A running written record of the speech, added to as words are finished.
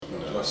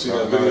I see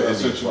that video I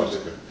sent you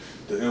with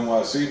the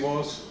NYC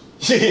boss.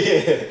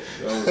 Yeah.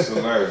 That was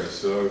hilarious.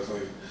 So I was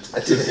like, I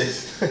did. you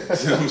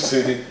know what I'm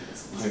saying?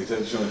 Like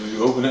that joint, did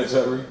you open that,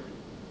 Tyree?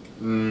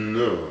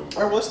 No. All right,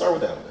 well, let's start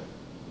with that one.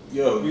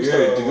 Yo, You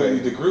yeah,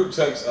 start the group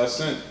text, I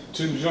sent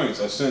 2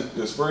 joints. I sent,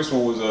 this first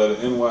one was the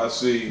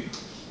NYC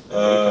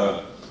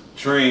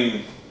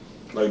train,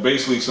 like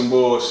basically some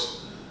boys,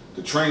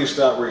 the train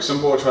stopped where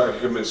some boy tried to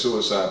commit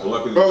suicide, but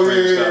luckily the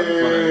train stopped in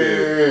front of him.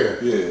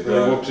 Yeah.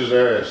 They whooped his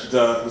ass.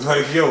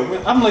 Like, yo,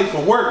 man, I'm late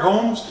for work,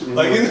 Holmes. Mm-hmm.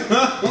 Like, you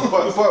know?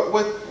 But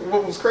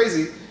what was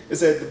crazy is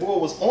that the boy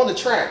was on the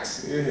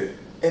tracks. Yeah.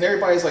 And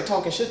everybody's like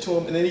talking shit to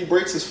him, and then he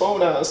breaks his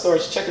phone out and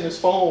starts checking his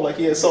phone like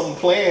he had something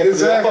planned.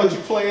 Exactly. I thought you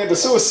planned the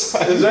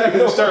suicide.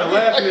 Exactly. You start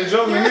laughing and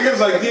joking.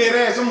 Niggas like, dead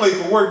ass, I'm late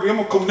for work. I'm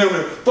gonna come down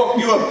there and fuck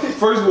you up.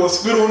 First of all,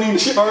 spit on him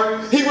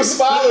charges. He was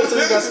smiling until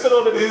he got spit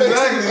on in the face.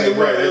 Exactly. Like,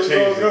 right, that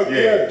changed it.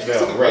 Yeah.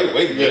 No, right.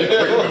 Wait a minute.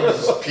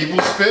 People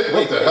spit?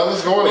 What the hell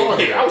is going on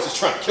Hey, here? I was just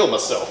trying to kill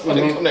myself. I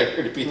didn't come down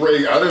here to be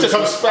Ray, I didn't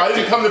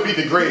disrespected. come to be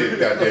degraded,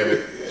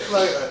 goddammit.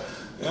 Like,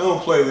 they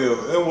don't play the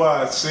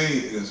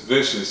NYC is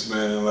vicious,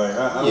 man. Like,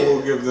 I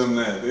will give them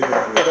that.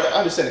 But I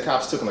understand the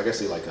cops took him. I guess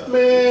they like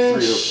Man,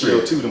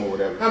 302 them or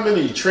whatever. How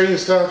many train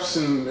stops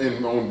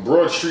in on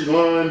Broad Street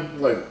line?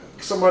 Like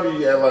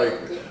somebody at like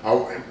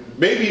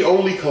maybe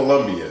only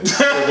Columbia would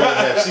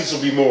have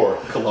Cecil B. Moore.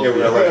 Columbia.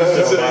 Yeah,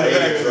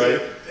 right.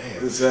 Right.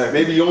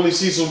 Exactly. Maybe only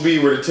Cecil B.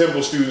 where the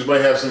Temple students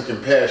might have some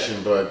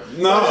compassion, but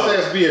No.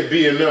 his ass be a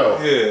B and O.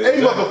 Yeah, Hey,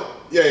 exactly.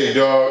 Hey,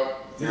 dog.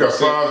 You got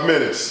See? 5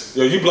 minutes.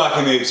 Yo, you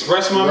blocking the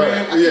express, my Right.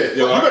 man? Yeah.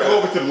 Yo, You better go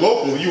over to the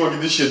local. You want to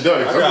get this shit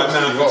done. I got a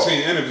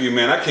 9:15 interview,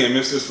 man. I can't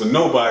miss this for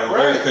nobody.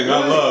 Right, Everything I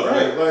love,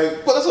 man.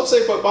 Like, But that's what I'm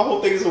saying. But my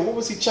whole thing is, what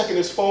was he checking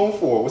his phone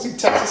for? Was he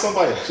texting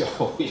somebody?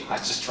 Oh, yeah, I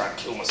just tried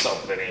to kill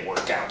myself, but it ain't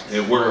work out.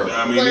 It worked.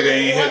 I mean, Like, it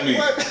ain't hit me.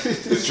 what?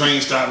 The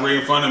train stopped right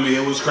in front of me.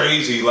 It was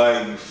crazy.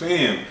 Like,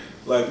 fam,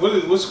 like,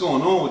 what's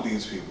going on with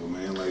these people,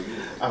 man? Like,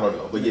 I don't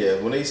know, but yeah,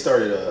 when they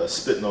started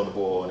spitting on the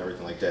ball and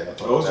everything like that, I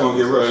thought I was that gonna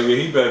get real. Yeah,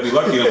 he better be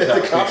lucky.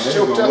 The cops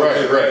choked up.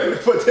 right.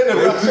 But then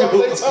around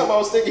that time, I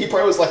was thinking he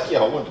probably was like,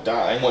 "Yo, I want to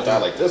die. I ain't want to die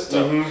like this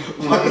though."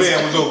 My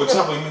man was over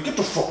top of me. Get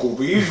the fuck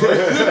over here.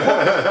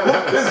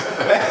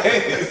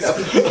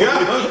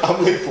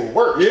 I'm late for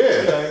work.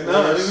 yeah.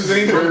 Nah, this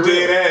ain't no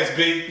dead ass,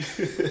 big.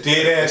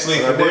 Dead ass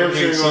late I for damn work, sure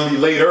big you're gonna son. be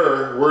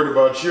later, worried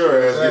about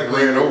your ass getting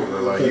ran over.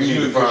 Like you need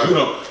to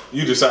find.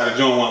 You decided you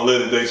don't want to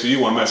live today, so you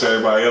want to mess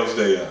everybody else's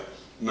day up.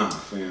 Nah,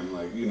 fam,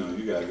 like, you know,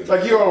 you gotta get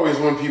Like you always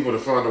want people to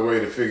find a way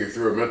to figure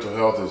through it. Mental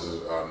health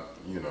is a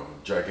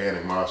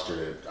gigantic monster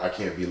that I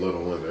can't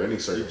belittle under any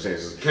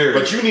circumstances. Period.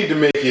 But you need to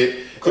make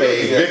it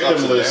Clearly, a yeah,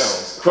 ups and victimless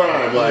downs.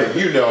 crime. Like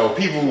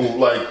people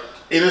like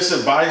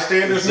innocent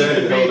bystanders need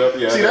to Held up,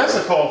 be. yeah, See, that's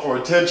a call for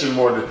attention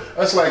more than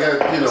that's like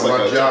It's my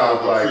like a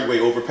job. Like freeway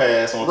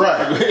overpass on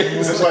right, the freeway.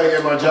 it's like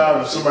at my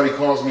job if somebody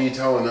calls me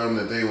telling them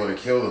that they want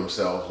to kill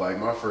themselves. Like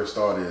my first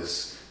thought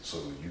is, so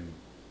you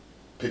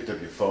picked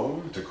up your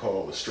phone to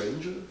call a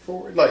stranger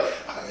for it? Like,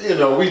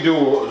 we do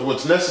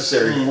what's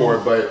necessary for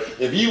it, but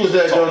if you was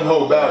that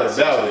gung-ho about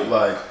it,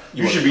 like,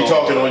 you should be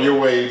talking on your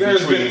way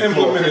There's between been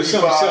floor implemented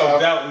some 55,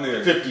 self-doubt in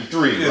there.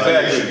 53. Like,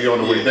 Exactly. you should be on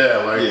the way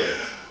down. Like, Yeah.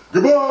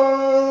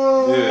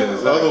 goodbye! Yeah,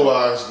 exactly.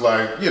 Otherwise,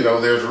 like,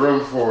 there's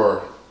room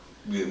for...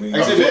 Yeah, I mean,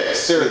 Except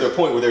fix. they're at the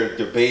point where they're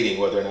debating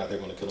whether or not they're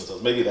going to kill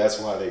themselves. Maybe that's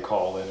why they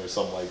call in or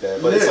something like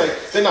that. But it's Yeah.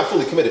 like they're not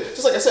fully committed.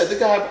 Just like I said, the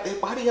guy,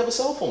 why do you have a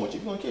cell phone with you?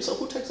 If you're going to kill yourself,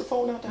 who takes the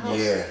phone out the house?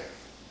 Yeah.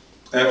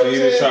 after you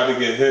just tried to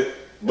get hit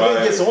Then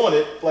by he gets on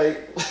it,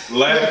 like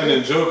laughing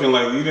and joking,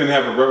 like you didn't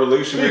have a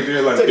revelation right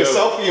there, like take a yo,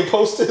 selfie and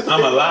post it.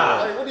 I'm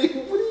alive. Like, what are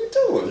you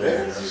doing,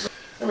 man?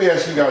 Let me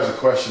ask you guys a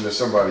question that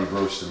somebody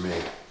broached to me.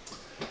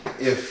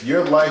 If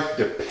your life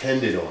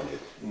depended on it,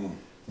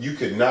 you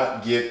could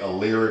not get a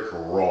lyric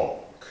wrong.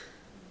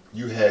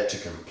 You had to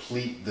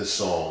complete the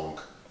song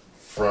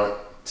front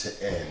to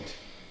end.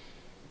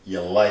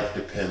 Your life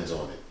depends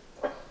on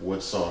it.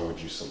 What song would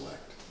you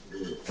select?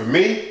 For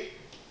me,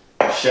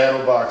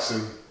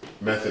 Shadowboxing,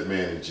 Method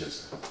Man, and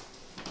Jizza.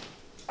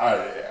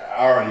 I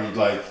already,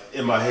 like,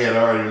 in my head, I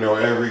already know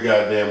every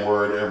goddamn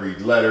word, every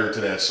letter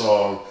to that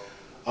song.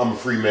 I'm a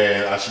free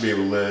man. I should be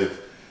able to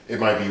live. It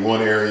might be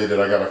one area that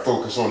I got to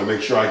focus on to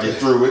make sure I get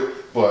through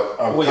it, but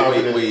I'm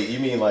confident. Wait. You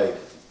mean like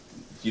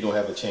you don't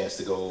have a chance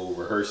to go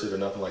rehearse it or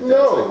nothing like that?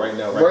 No. It's like Right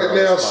now, on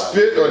the spot.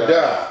 spit or Yeah.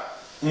 die.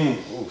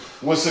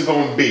 What's it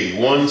gonna be?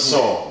 One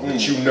song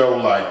that you know,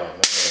 like,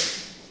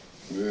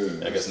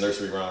 I guess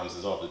Nursery Rhymes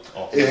is off the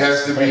it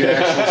has to be an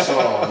actual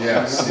song.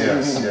 Yes.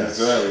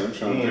 Exactly. I'm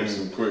trying to pick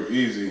some quick,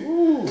 easy.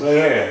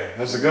 Yeah,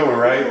 that's a good one,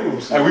 right?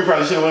 And we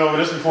probably should have went over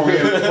this before we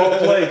both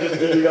played, just to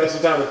give you guys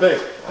some time to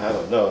think. I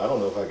don't know. I don't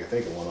know if I can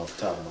think of one off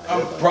the top of my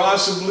head.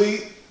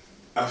 Possibly,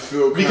 I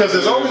feel Because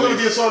there's always gonna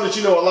be a song that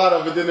you know a lot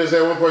of, but then there's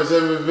that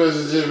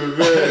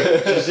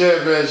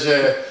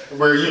 1.7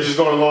 where you're just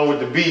going along with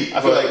the beat.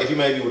 I feel like if you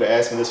maybe would have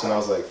asked me this when I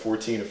was like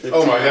 14 or 15.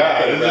 Oh my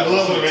God, it's it's a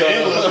little bit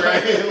endless,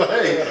 right?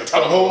 Like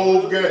a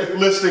whole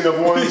listing of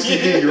one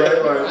CD,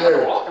 right? Like,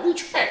 Every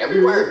track,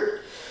 every word.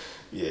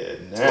 Yeah,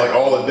 Like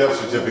all the death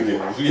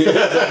certificate.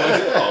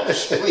 Oh,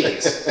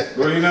 please.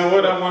 Well, you know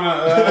what I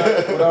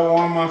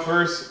want my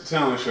first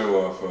talent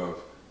show off of.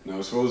 I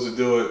was supposed to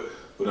do it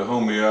with a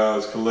homie,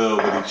 Oz Khalil,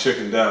 but he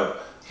chickened out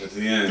at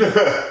the end.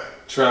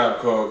 Tribe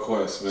Called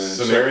Quest, man.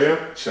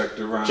 Scenario? Checked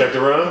around. Checked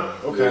around?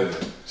 Okay. Yeah.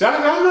 So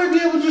I might be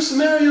able to do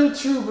scenario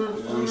too, bro. You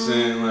know what I'm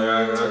saying? Like,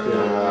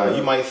 I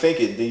You might think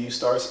it, then you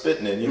start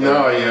spitting it.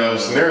 No,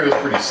 scenario's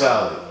pretty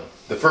solid.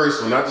 The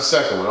first one, not the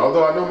second one.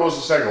 Although I know most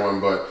of the second one,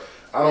 but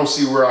I don't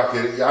see where I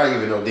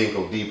even know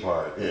Dinko D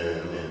part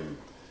in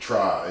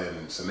try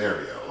in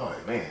scenario. Oh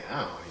man,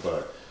 I don't even.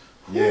 But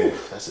yeah, Ooh,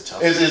 that's a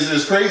tough.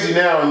 it's crazy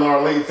now in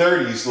our late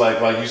 30s.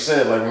 Like you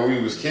said, like when we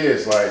was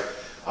kids, like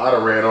I'd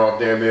have ran off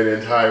damn near the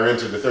entire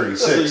Enter the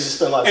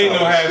 36. ain't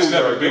no half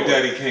step with Big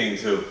Daddy Kane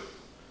too.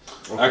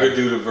 Okay. I could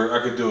do the verse. I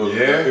could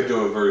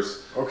do a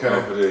verse. Okay.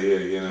 Off of there, yeah,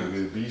 you know.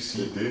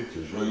 BCD.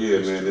 Oh yeah,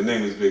 man. The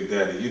name is Big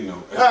Daddy. You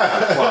know.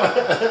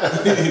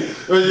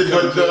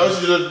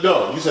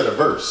 No, you said a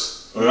verse.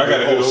 Oh, I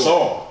gotta do the whole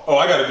song. Oh,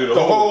 I gotta do the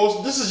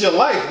whole. This is your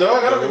life,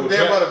 dog. I don't give a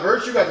damn about a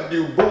verse. You got to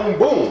do boom,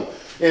 boom.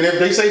 And if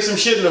they say some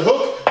shit in the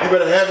hook, you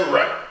better have it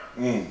right.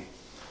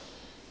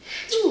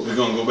 We're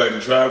gonna go back to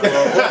Tribe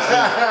Called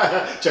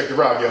Quest. Check the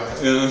rock, y'all.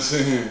 You know what I'm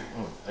saying?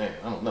 Oh, man,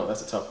 I don't know.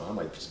 That's a tough one. I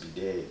might just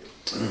be dead.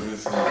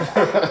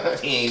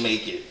 He ain't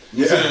make it.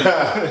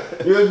 Yeah.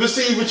 But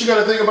see, but you got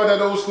to think about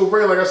that old school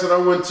brain. Like I said, I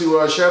went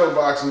to shadow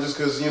boxing just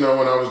because, when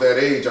I was that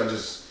age,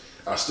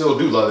 I still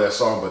do love that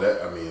song, but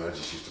I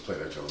just used to play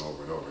that joint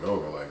over and over and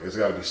over. Like, it's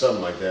got to be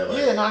something like that. Like,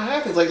 Yeah, no, I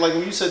have it. Like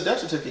when you said death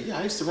certificate, yeah,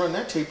 I used to run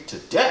that tape to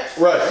death.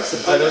 right.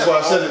 That's why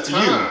I said it to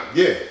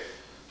you. Yeah.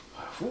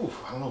 Ooh,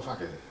 I don't know if I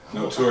could.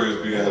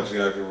 Notorious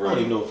B.I.G. I can I run. don't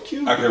even know if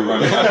Q. I can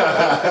run.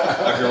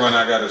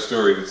 I got a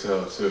story to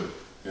tell too.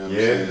 You know what I'm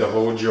saying? The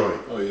whole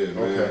joint. Oh yeah,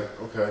 man.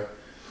 Okay.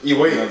 You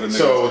wait.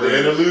 So the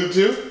interlude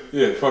too?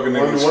 Yeah, fucking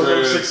niggas.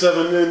 1, 6,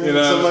 7, and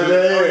something like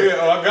that. Oh yeah.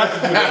 Oh, I got to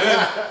do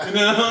that. You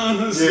know what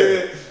I'm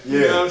saying? Yeah. You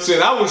know what I'm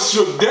saying? I was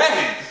shook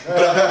daddy, but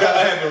I forgot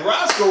I had the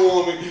Roscoe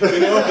on me. You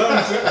know what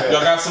I'm saying?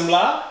 Y'all got some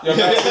lie? You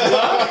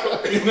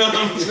know what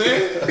I'm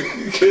saying?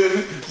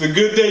 It's a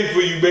good day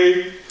for you,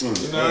 baby. You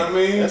know what I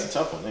mean? That's a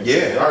tough one.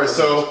 Yeah. All right.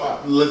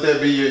 So let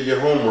that be your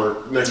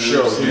homework next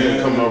show. You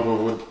can come up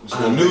with what's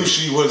I going knew to be.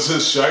 she was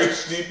his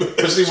shiesty. But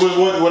see,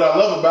 what I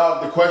love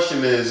about the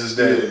question is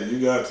that Yeah, you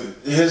got to.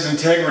 his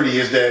integrity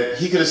is that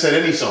he could have said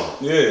any song.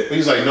 Yeah. But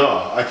he's like,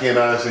 no, I can't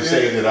honestly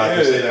say that I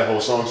can say that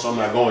whole song, so I'm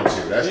not going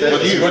to. That's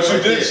But you.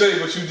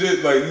 you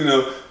did, like,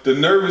 the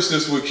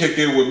nervousness would kick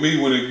in with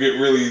me when it get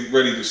really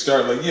ready to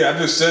start. Like, yeah, I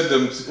just said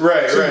them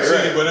Right.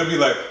 but it'd be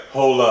like,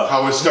 hold up.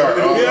 How it start?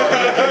 Oh,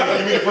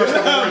 give me the first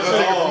couple words. I'll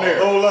take it from there.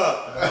 Hold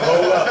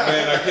up,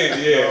 man, I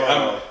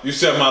can't, you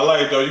set my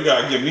life, though, you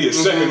gotta give me a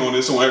second on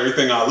this, on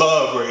everything I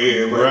love right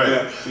here, Right.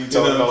 now. You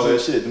talking all that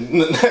shit.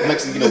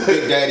 Next thing you know,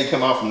 Big Daddy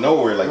come out from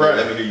nowhere, like, Right.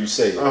 let me hear you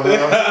say it.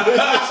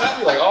 Uh-huh.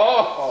 You're like,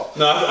 oh.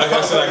 No, like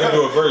I said, I can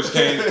do a verse,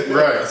 Kane.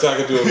 Right. I said I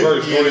can do a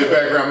verse. You in the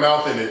background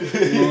mouthing it.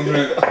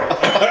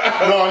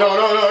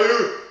 No,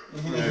 you.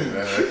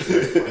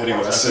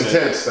 Anyway, That's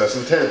intense. That's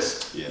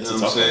intense. Yeah, it's You a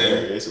know what tough I'm one.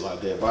 saying? There's a lot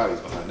of dead bodies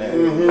behind that.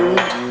 You know what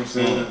I'm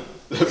saying?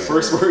 The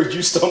first word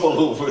you stumble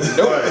over is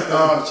no. Right.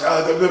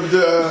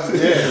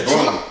 Yeah.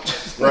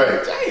 Boom.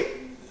 Right.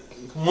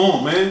 Damn. Come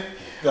on, man.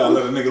 Gotta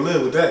let a nigga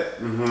live with that.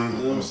 You know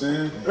what I'm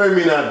saying? I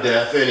mean, not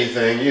death,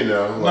 anything,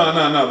 Like,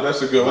 No,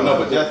 that's a good one. No,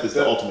 but death is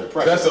the ultimate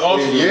pressure. That's the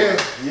ultimate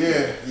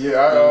Yeah.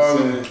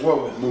 saying?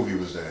 What movie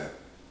was that?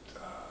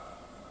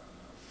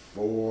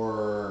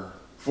 Four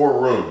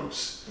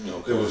rooms.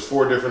 Okay. It was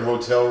 4 different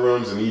hotel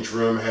rooms, and each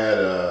room had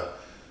a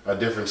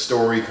different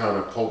story, kind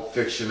of Pulp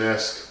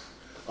Fiction-esque.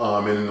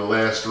 And in the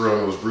last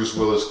room, it was Bruce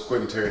Willis,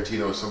 Quentin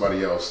Tarantino, and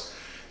somebody else.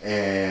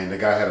 And the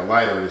guy had a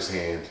lighter in his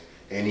hand,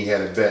 and he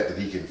had a bet that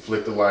he could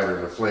flick the lighter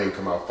and the flame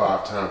come out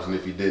 5 times, and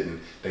if he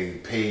didn't, they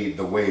paid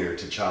the waiter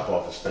to chop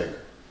off his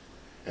finger.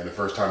 And the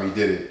first time he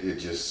did it, it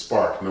just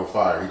sparked, no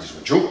fire. He just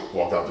went, choop,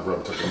 walked out the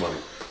room, took the money.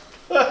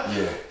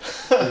 Yeah.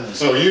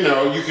 So, you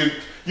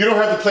don't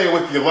have to play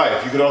with your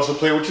life. You could also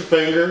play with your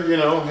finger,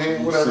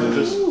 hand, whatever.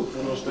 Just one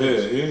of those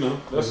things.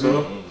 That's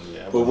all.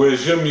 Yeah, But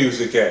where's your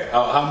music at?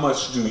 How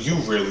much do you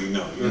really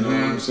know? You know what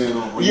I'm saying?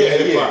 On your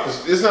hip-hop.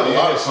 'Cause there's not a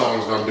lot of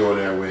songs that I'm doing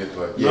that with,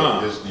 but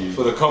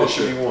for the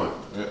culture. There should be one.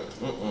 You know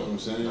what I'm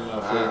saying?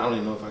 I don't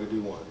even know if I could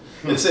do one.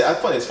 It's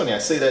funny. I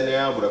say that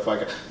now, but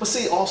but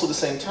see, also at the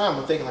same time,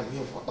 I'm thinking I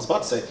was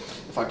about to say,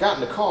 if I got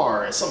in the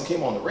car and something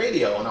came on the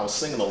radio and I was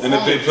singing along, And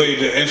if they played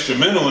the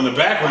instrumental in the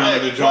background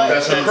of the joint,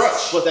 That's a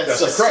crutch. But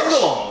that's a crutch.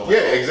 sing-along. Yeah,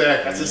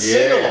 exactly. That's a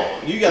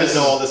sing-along. You got to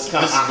know all this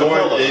kind of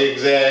acapella.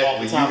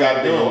 Exactly. You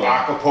got to know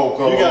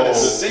Acapulco. You got to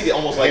sing it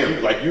almost like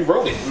you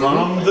wrote it.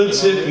 from the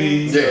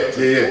tippy,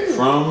 Yeah.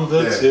 from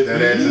the tippy.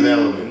 That adds an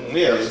element.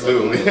 Yeah,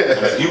 Absolutely.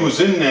 Like you was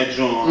in that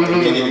joint.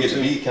 Can't even get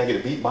the beat. Can I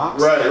get a beatbox?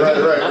 Right.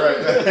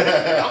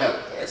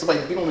 Somebody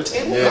beat on the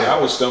table. Yeah, I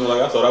was stumbling.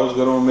 I thought I was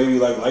good on maybe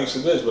like Life's a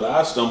Bitch, but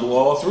I stumbled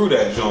all through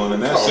that joint,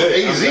 and that's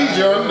it. AZ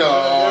John,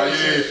 no,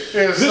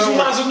 yeah.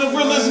 Visualizing the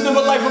realism of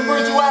a life of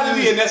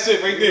virtuality, and that's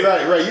it right there.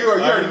 Right. You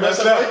already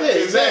messed up up. right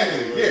there.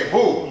 Exactly. Yeah.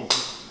 Boom.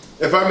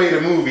 If I made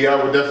a movie, I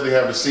would definitely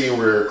have a scene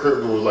where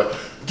Kurt was like,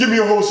 "Give me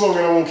a whole song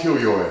and I won't kill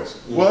your ass."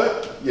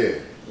 What? Yeah.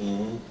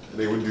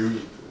 They would do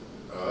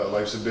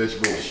 "Life's a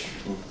Bitch." Boom.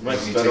 You might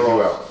be Easy, better take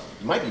you off. out.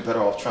 You might be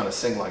better off trying to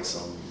sing like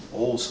some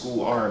old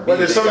school R&B. But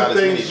there's that some got as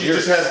many things you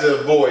just lyrics. have to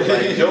avoid.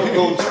 Like, don't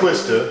go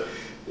Twister.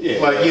 Yeah,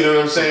 Like, you know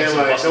what I'm saying? Some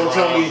Like, Busta don't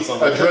tell me Rhymes or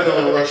something.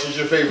 Adrenaline Rush is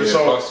your favorite Yeah,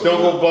 song. Busta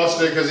Don't go Rhymes.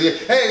 Buster because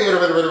hey, yeah,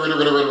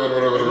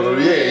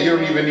 you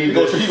don't even need You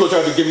gonna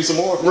try to give me some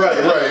more? Right.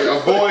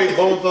 Avoid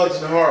Bone Thugs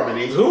and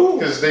Harmony. Who?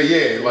 Because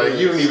they, like,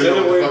 you don't even Stay know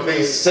what away the fuck from they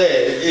me.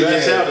 said. It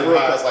just sounded Real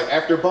hot. fast, like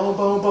after boom,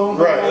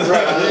 Right,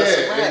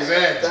 yeah,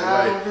 exactly.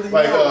 I don't really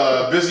Like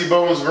know. Busy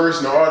Bones' verse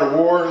in The Art of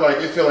War, like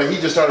it felt like he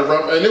just started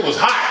rapping, and it was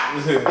hot.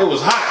 It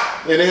was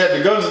hot, and they had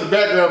the guns in the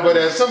background. But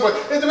at some point,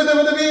 I didn't know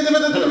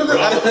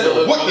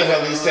what the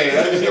hell he's saying.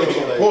 I just know it was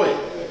on point.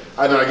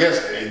 I know. I guess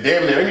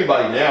damn near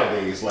anybody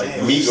nowadays, like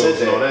Damn, you said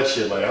Migos and all that. that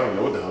shit. Like I don't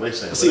know what the hell they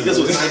saying. See, if this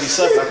was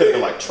 '97, I could have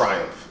been like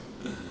Triumph.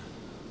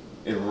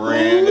 It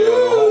ran down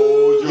the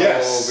whole joint.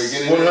 Yes,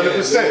 beginning to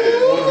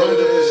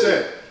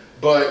 100%.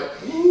 But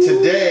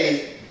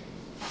today,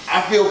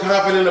 I feel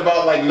confident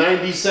about like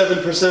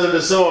 97% of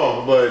the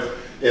song, but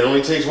it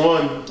only takes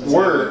one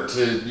word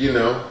to,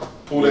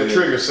 pull that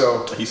trigger.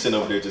 So, end. He's sitting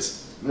over there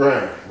just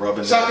right.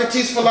 rubbing.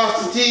 Socrates,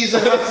 philosophies,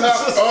 and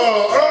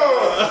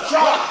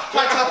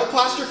high top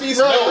apostrophes.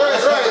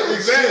 Right,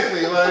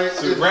 exactly. Like,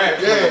 It's a rap.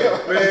 yeah,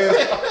 man.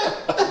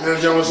 That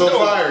joint was so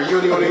fire.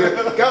 You don't even want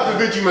to get. God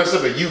forbid you mess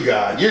up a you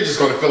God. You're just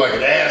gonna feel like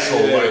an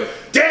asshole. Yeah. Like,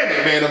 damn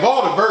it, man. Of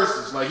all the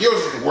verses, like yours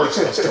is the worst.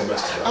 I still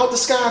messed it up. Out the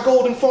sky,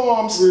 golden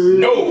farms.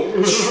 No.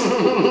 Damn, I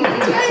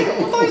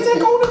thought he said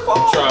golden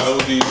farms. Try to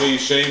OD me.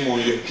 Shame on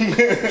you.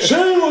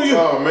 Shame on you.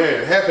 Oh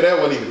man, half of that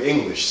wasn't even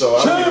English, so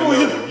I don't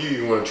even know if you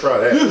even want to try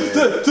that. Man.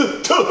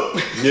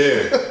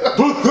 Yeah.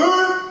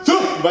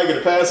 You might get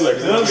a pass like,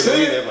 You know what I'm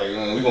saying? Like,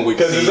 we gonna wait.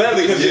 Because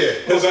exactly, Yeah.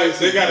 because like,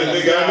 they got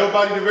You got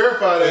nobody to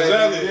verify that.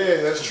 Exactly.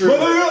 Yeah, that's true. You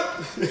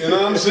know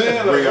what I'm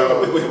saying? Bring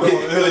out-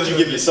 He'll let you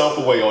give yourself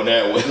away on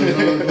that one.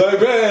 Like,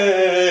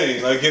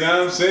 bang, like, you know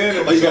what I'm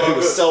saying? Like you gotta It's all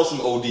go good. sell some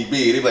ODB.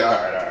 They be like, all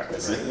right,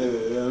 that's it. Yeah,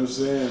 you know what I'm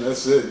saying?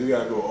 That's it. You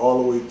gotta go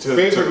all the way to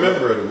Favorite to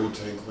member of the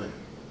Wu-Tang Clan?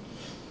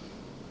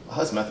 Oh,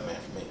 that's Method Man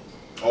for me.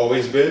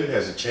 Always been?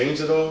 Has it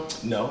changed at all?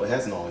 No, it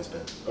hasn't always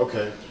been.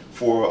 Okay.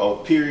 For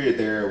a period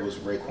there was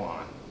Raekwon.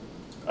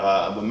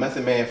 When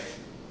Method Man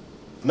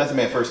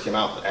first came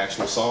out, the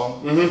actual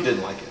song,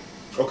 didn't like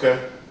it. Okay.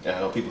 And I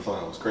know people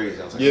thought I was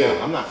crazy. I was like, Yeah.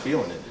 no, I'm not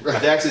feeling it.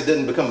 I actually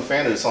didn't become a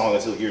fan of the song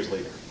until years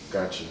later.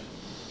 Gotcha.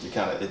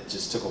 It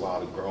just took a while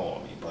to grow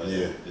on me, but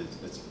Yeah.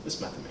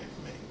 it's Method Man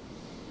for me.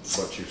 What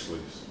about you,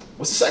 Sleeves?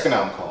 What's the second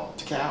album called?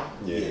 Tikal?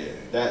 Yeah.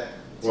 That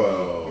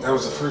Well, That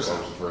was the first That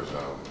album. was the first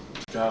album.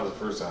 That was the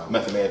first album.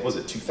 Method Man, was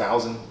it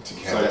 2000?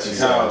 Tikal. That's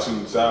Tikal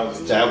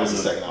 2000. That was the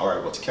second album. All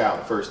right, well, Tikal,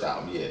 the first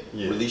album, yeah.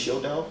 Yeah. Release Your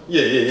Delve?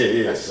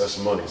 Yeah. That's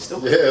money. Still-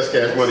 Yeah, that's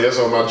cash money. That's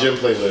on my gym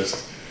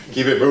playlist.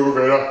 Keep it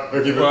moving up.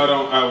 Keep it.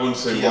 Well, I wouldn't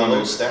say Yellow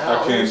one.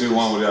 Style. I can't do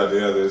one without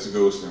the other. It's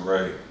Ghost and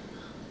Ray.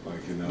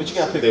 Like, you know. But you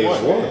gotta pick Days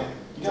one. one. Man.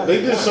 You gotta They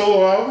pick did one.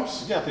 solo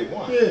albums. You gotta pick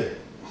one. Yeah.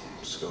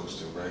 It's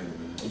Ghost and Ray,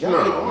 man. You gotta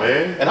pick No, one.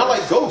 man. And I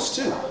like Ghost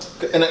too.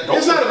 And that Ghost,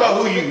 It's not about I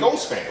was who a big you-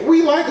 Ghost fan.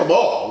 We like them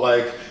all.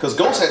 Like, Because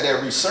Ghost had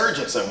that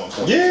resurgence at one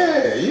point.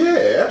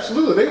 yeah,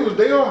 absolutely.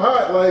 They are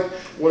hot. Like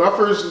when I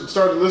first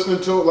started listening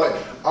to it, like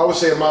I would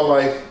say in my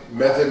life,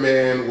 Method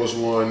Man was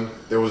one.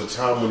 There was a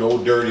time when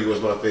Old Dirty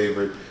was my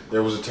favorite.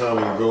 There was a time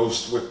when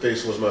Ghost with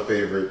Face was my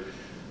favorite.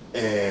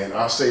 And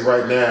I'll say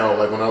right now,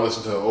 like when I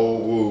listen to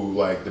Old Wu,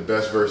 like the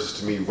best verses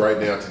to me right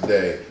now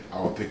today, I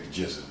would pick the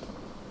Jizza.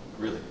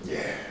 Really?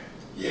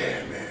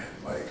 Yeah, man.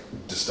 Like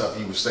the stuff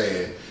he was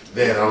saying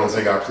then, I don't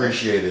think I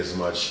appreciate it as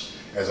much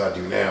as I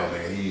do now,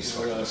 man. He's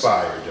fucking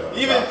fire, dog.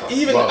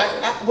 Even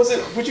Love it. was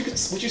it?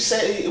 Would you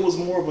say it was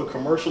more of a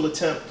commercial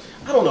attempt?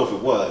 I don't know if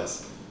it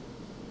was,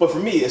 but for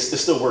me, it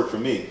still worked for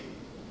me.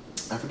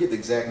 I forget the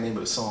exact name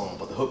of the song,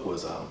 but the hook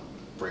was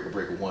 "Breaker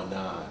Breaker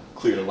 1-9,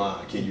 clear the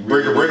line." Can you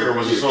Breaker Breaker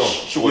was the song.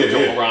 Short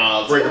Joe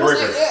Rhymes. Breaker I was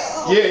Breaker.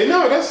 like, Yeah,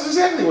 no, that's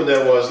exactly what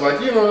that was. Like,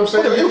 you know what I'm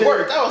saying? But it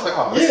worked. I was like,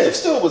 oh, Yeah. it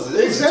still was. It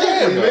was Exactly,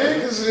 jam, though. man.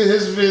 Because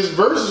his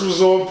verses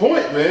was on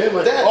point, man.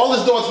 Like That- all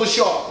his dots were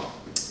sharp.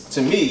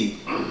 To me,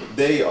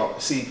 they are.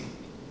 See,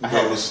 I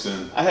Ghost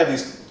and- have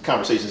these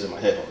conversations in my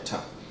head all the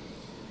time.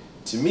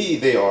 To me,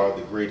 they are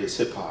the greatest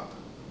hip hop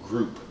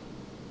group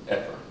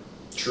ever.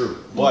 True.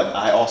 But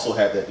I also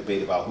have that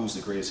debate about who's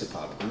the greatest hip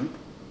hop group,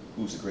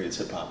 who's the greatest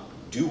hip hop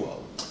duo.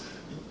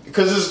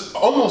 Because it's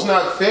almost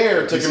not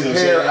fair to You see what I'm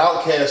compare saying?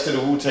 Outkast to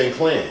the Wu-Tang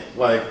Clan.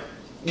 Like,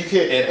 you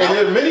can't. And And,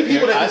 there are many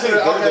people and I that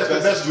consider think they're Outkast the the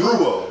best best group.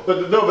 duo. But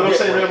I'm Yeah,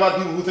 saying there are right. a lot of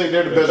people who think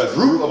they're the best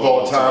group of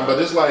all time.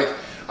 But it's like,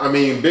 I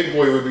mean, Big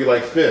Boy would be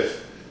like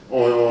fifth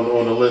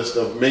on the list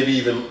of, maybe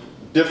even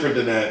different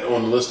than that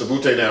on the list of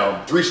Wu-Tang.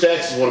 Now, 3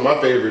 Stacks is one of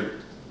my favorite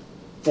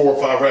 4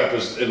 or 5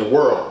 rappers in the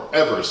world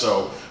ever.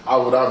 So I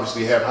would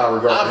obviously have high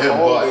regard for I've him.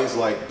 always But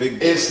liked Big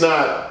Boy. it's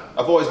not.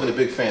 I've always been a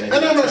big fan of him.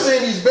 And I'm not too.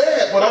 saying he's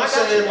bad, but No, I'm I got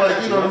saying, I like,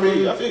 got you know what I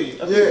mean? I feel you.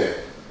 Yeah.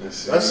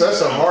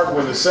 That's a hard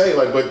one to say,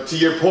 like, but to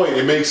your point,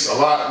 it makes a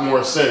lot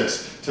more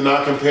sense to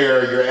not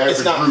compare your average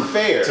It's not group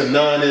fair. to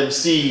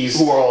non-MCs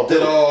Who are all that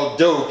dope. all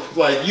dope.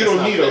 Like you don't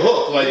not need a fair.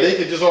 hook. Like Yeah. they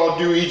could just all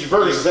do each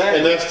verse, Exactly.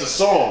 and that's the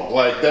song.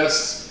 Like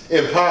that's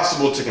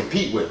impossible to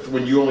compete with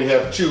when you only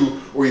have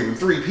 2 or even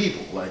 3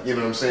 people. Like you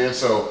know what I'm saying.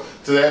 So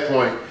to that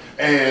point,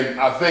 and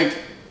I think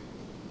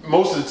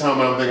most of the time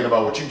when I'm thinking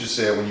about what you just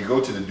said, when you go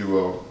to the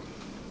duo,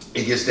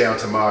 it gets down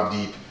to Mobb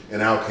Deep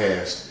and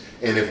Outkast,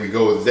 and if we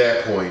go to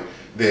that point,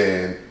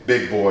 then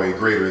Big Boy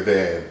greater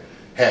than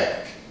Havoc.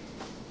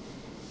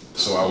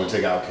 So I would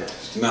take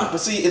Outkast. Nah. But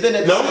see, and then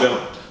it, No.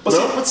 Don't. But, No.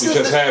 see, but still,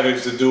 Because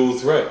Havoc's the dual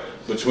threat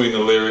between the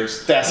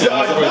lyrics. that's No, what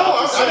I was I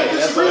about to say. don't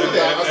That's disagree what with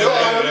that. I was No, about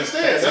to I say.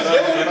 understand. That's That's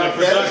what And the I'm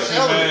production, about to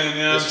say. man,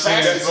 you know what I'm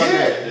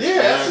saying?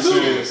 Yeah,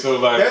 absolutely. So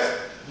like,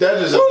 That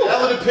is a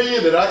valid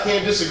opinion that I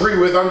can't disagree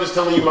with. I'm just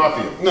telling you my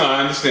feelings. no, I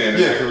understand.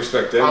 Yeah. I can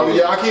respect that.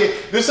 I can't.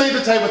 This ain't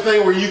the type of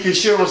thing where you can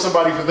shit on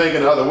somebody for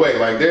thinking the other way.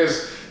 Like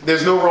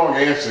there's no wrong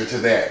answer to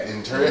that.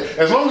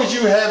 As long as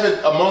you have it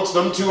amongst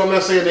them two, I'm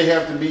not saying they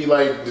have to be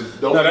like the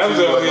No, only that was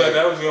two, the but, only. like,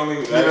 That was the only.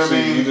 know what I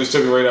Actually, mean? you just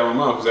took it right out of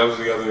my mouth because that was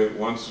the other.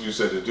 Once you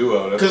said the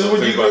duo, that's because the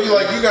when thing you go, about-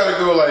 like you gotta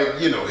go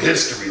like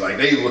history. Like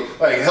they were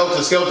like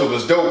Helter Skelter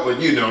was dope,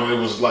 but it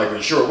was like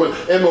a short. What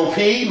MOP?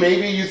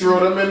 Maybe you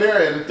throw them in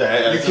there, and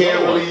That's you can't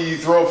another one. really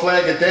throw a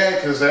flag at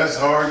that because that's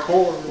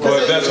hardcore.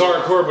 But that's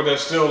hardcore, but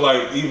that's still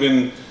like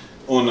even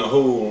on the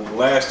whole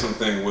lasting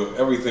thing with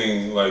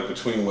everything like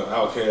between what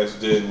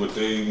Outkast did with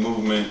their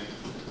movement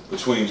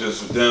between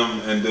just them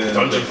and then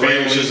Dungeon the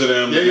branches Family. of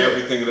them Yeah, and yeah.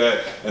 everything of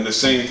that, and the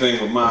same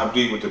thing with Mobb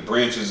Deep with the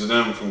branches of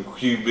them from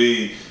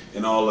QB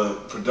and all the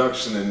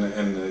production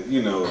and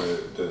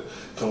the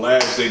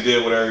collabs they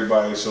did with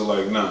everybody. So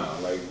like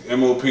like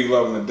MOP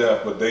loving to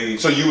death, but they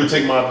So you would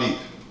take Mobb Deep?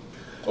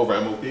 Over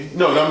MOP?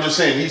 No, I'm just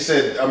saying. He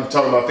said I'm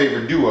talking about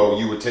favorite duo.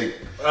 You would take.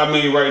 I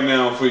mean right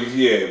now for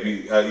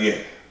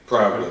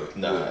probably.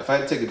 Nah, if I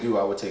had to take a duo,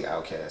 I would take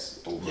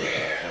Outkast over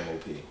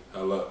MOP.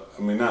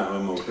 I mean not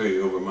MOP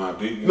over Mobb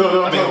Deep.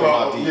 No, I'm I mean, talking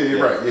about. Mobb Deep, Yeah, you're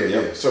yeah. right. Yeah,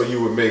 Yep. yeah. So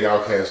you would make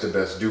Outkast the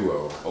best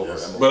duo Over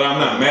Yes. MOP. But I'm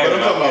not mad But I'm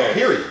at talking about Outkast.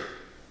 period.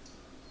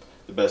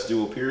 The best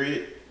duo,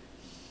 period?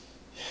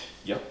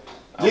 Yep.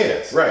 Yeah,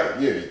 Outkast.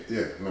 right.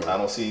 Yeah. No. I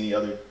don't see any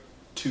other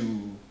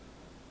two.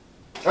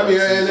 I mean,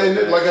 seems and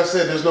that. like I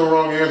said, there's no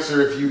wrong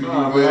answer if you No,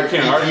 I mean, went I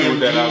can't argue with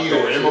that EPMD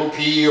or Outkast.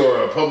 MOP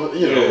or a public.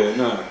 Yeah,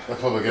 nah. A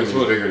public enemy is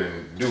what- bigger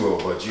than duo,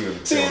 but you.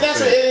 See, you know that's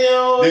what I'm saying.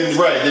 it, Then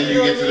right, then you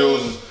know get what to I mean?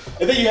 those.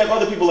 And then you have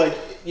other people like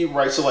you,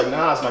 right? So like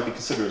Nas might be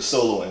considered a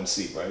solo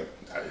MC, right?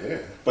 Yeah.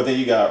 But then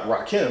you got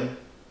Rakim,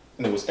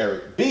 and it was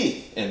Eric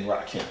B. and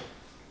Rakim.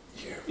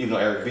 Yeah. Even though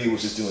Eric B.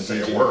 was just doing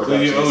Same DJ word. So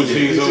you productions. OGs,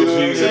 You see what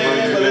I'm OGs, saying?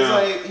 and But bring it it's down.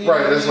 like, you know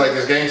Right, what that's I mean?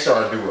 like this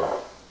Gangstar duo.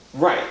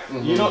 Right.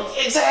 You know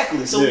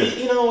exactly. So Yeah.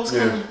 you know it's Yeah.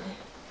 kind of.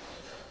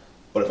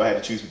 But if I had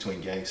to choose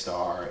between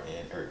Gangstar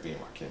and Eric B. and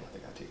Rakim, I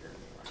think I'd take Eric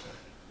B.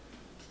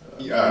 and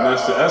Rakim. Yeah, And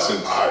that's the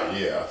essence.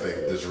 Yeah, I think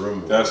this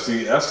room. That's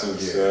the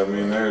essence. Yeah. I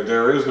mean,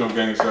 there is no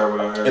Gangstar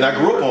without Eric. And I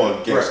grew up on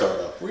Right. Gangstar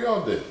though. We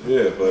all did.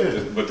 Yeah,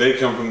 but they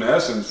come from the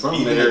essence from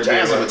Even the Eric B.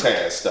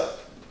 Jazzmatazz stuff.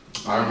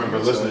 I remember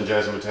listening to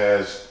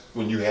Jazzmatazz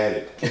when you had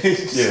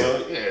it.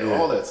 So, Yeah.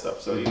 all that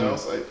stuff. So you know,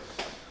 it's like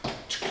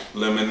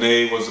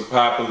Lemonade was a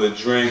popular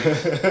drink, and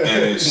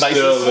it nice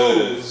still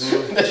and is.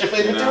 smooth. That's your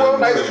favorite You know duo, what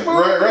nice I'm and saying?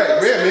 smooth.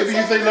 Right. Yeah, maybe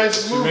you think nice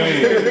and smooth.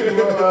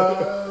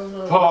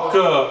 Man.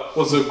 Parker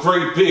was a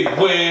great big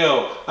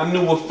whale. I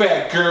knew a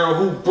fat girl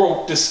who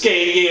broke the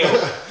scale.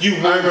 You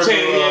I won't remember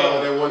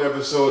tell. that one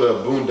episode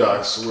of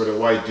Boondocks where the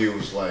white dude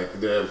was like,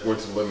 they went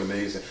to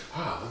Lemonade and said,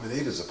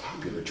 lemonade is a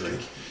popular drink.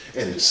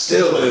 And it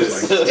still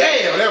is. Like,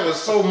 damn, that was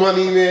so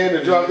money, man,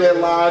 to drop that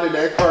line in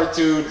that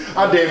cartoon.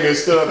 I damn near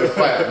stood up and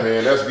clapped,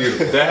 man. That's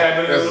beautiful. That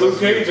happened in That's the Luke so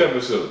Cage beautiful.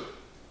 episode.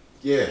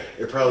 Yeah,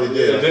 it probably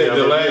did. I think I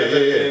The remember-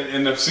 last,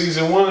 in the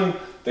season 1,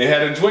 they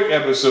had a Dwick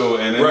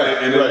episode, and in, Right,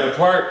 and right. in the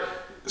part,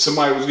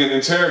 somebody was getting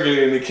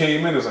interrogated, and they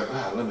came in. It was like,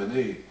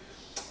 lemonade.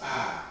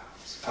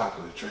 It's a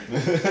popular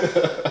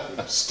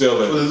drink. Still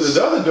Well, is.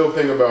 the other dope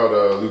thing about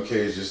Luke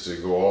Cage, just to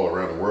go all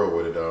around the world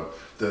with it,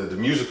 the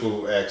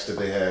musical acts that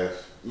they have.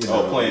 You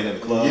know, playing in the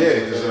club. Yeah,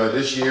 because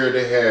this year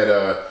they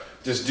had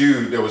this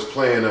dude that was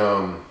playing.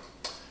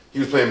 He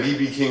was playing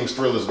B.B. King's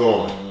 "Thriller's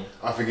Gone."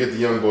 I forget the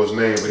young boy's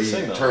name, but he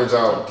Sing that. turns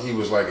out he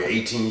was like an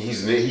 18. He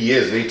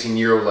is an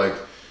 18-year-old like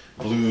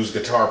blues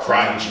guitar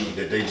prodigy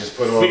that they just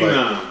put on. Like,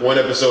 Phenom. one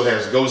episode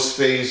has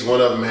Ghostface. One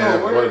of them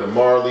have one of the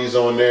Marleys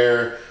on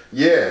there.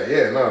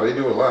 Yeah, no, they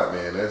do a lot,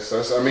 man. That's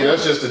I mean,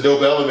 that's just a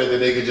dope element that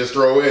they could just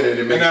throw in and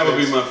it makes And that would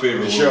be sense my for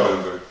favorite the show.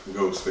 member,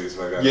 Ghostface.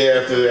 Like I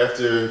Yeah,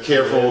 after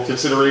careful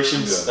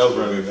considerations. Yeah, That was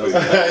really- that was-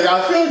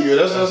 I feel you.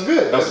 That's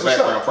good. That was the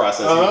background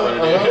process. in front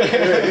of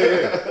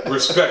there. Yeah.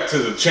 respect to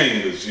the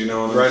Chambers, you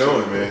know what I'm Right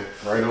saying? on, man.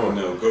 Right You on.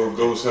 know,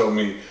 Ghost helped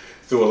me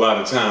through a lot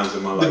of times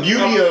in my life. The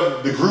beauty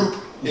of the group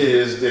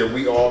is that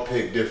we all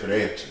pick different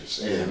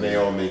answers and they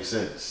all make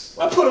sense.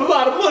 I put a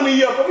lot of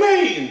money up. I'm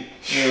hating.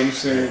 You know what I'm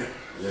saying?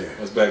 Yeah.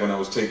 That's back when I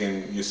was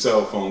taking your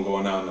cell phone,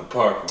 going out in the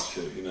park and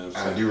shit. You know what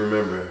I'm I saying? do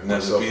remember. my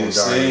Never cell be phone the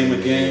dying same in the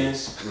again.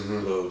 hands.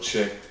 Little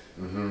chick.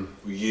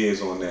 For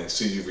years on that.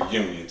 See you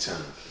reunion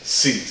time.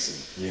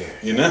 Season. Yeah.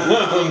 You know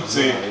what I'm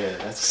saying? yeah,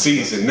 that's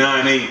season.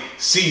 9-8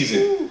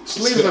 season.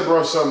 Sleeves, I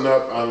brought something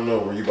up. I don't know.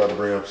 Were you about to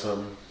bring up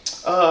something?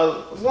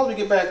 As long as we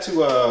get back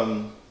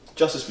to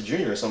Justice for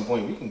Junior at some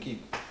point, we can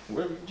keep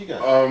whatever you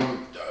got.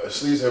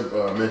 Sleeves have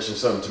mentioned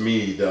something to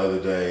me the other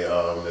day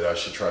that I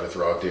should try to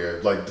throw out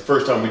there. Like the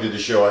first time we did the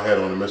show, I had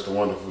on a Mr.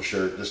 Wonderful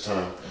shirt. This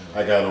time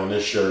I got on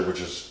this shirt,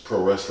 which is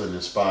pro wrestling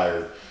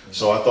inspired.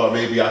 So I thought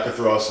maybe I could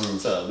throw out some.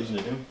 It's Legion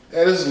of Doom.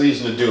 Yeah, this is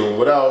Legion of Doom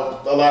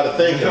without a lot of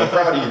thinking. I'm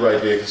proud of you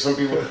right there. Because some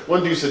people,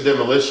 one dude said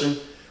Demolition.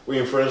 We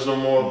ain't friends no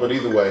more, but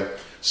either way.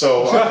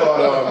 So I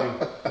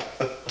thought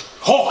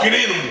Hawking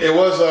in them. it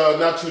was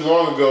not too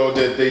long ago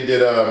that they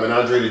did an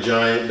Andre the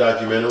Giant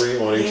documentary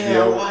on HBO.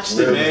 Yeah, I watched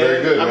it, was man.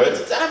 very good, I right?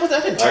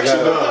 didn't text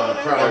you about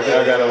it.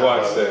 I gotta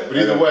watch that. But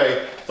either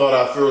way, thought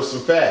I'd throw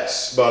some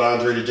facts about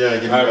Andre the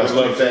Giant. Give you I guys would some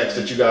love to. facts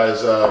that you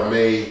guys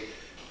may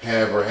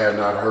have or have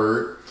not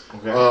heard.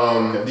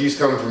 Okay. These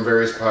come from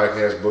various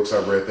podcasts, books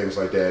I've read, things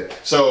like that.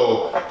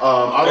 So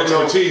I don't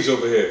know. Expertise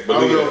over here. I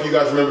don't know if you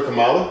guys remember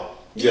Kamala.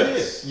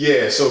 Yes.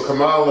 Yeah, so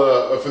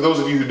Kamala, for those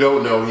of you who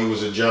don't know, he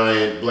was a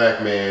giant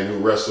black man who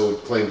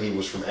wrestled, claimed he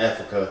was from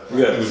Africa.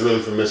 Yes. He was really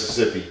from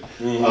Mississippi.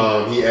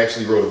 He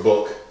actually wrote a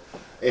book.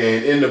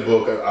 And in the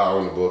book, I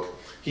own the book,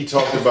 he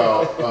talked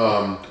about...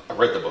 I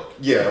read the book.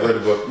 Yeah, I read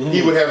the book.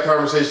 He would have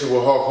conversations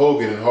with Hulk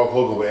Hogan, and Hulk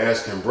Hogan would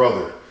ask him,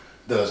 brother,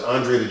 does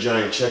Andre the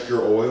Giant check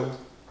your oil?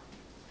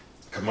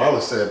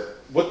 Kamala said,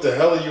 what the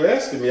hell are you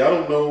asking me? I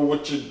don't know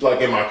what you,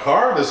 like in my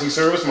car? Does he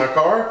service my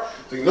car?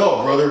 He's like,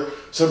 no, brother.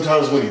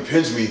 Sometimes when he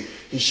pins me,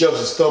 he shoves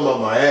his thumb up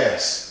my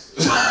ass.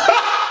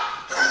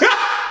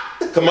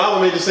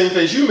 Kamala made the same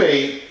face you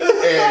made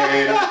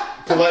and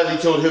politely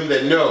told him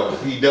that no,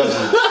 he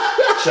doesn't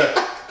check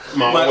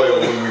my oil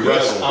when we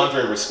wrestle.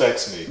 Andre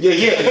respects me.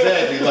 Yeah,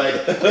 exactly. Like,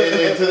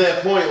 and to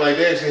that point, like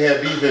they actually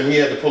had beef, and he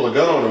had to pull a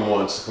gun on him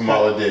once.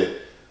 Kamala did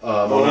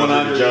on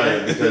Andre the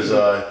Giant because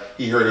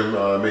he heard him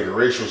make a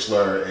racial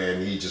slur,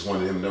 and he just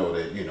wanted him to know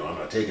that I'm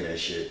not taking that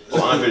shit.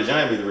 Well, Andre the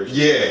Giant be the racial.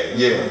 Yeah.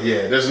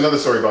 There's another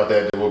story about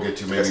that we'll get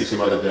to maybe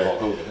some other day.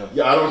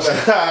 Yeah, I don't.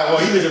 Well,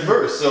 he did it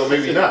first, so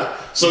maybe not.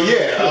 So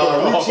yeah,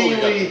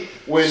 routinely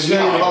when he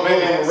and Hulk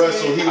Hogan would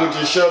wrestle, he would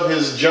just shove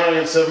his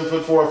giant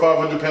 7'4",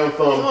 500-pound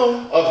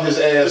thumb up his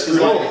ass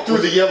through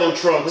the yellow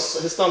trunks.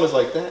 His thumb is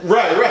like that.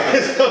 Right.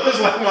 His thumb is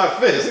like my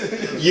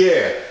fist.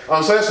 Yeah.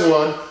 So that's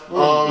one.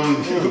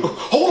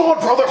 Hold on,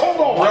 brother. Hold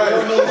on. Right.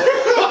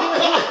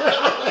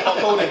 Hulk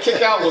Hogan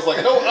kick out was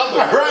like no other.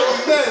 Right.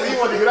 Exactly. He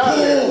wanted to get out of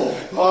there.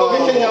 He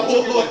kick out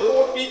took him like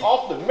 4 feet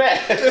off the mat.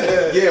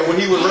 Yeah. When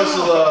he would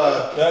wrestle.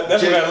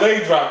 That's where that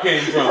leg drop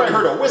came from. I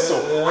heard a whistle.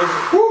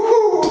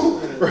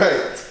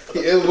 Right.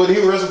 When he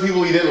would wrestle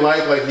people he didn't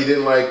like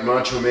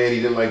Macho Man,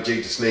 he didn't like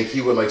Jake the Snake, he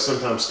would like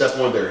sometimes step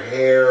on their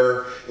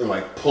hair and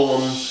like pull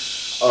them.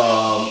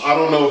 I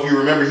don't know if you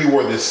remember, he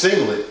wore this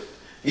singlet.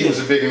 He was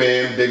a big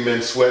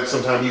man sweat.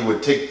 Sometimes he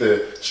would take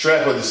the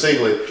strap of the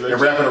singlet and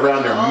wrap it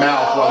around their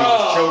mouth while he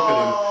was choking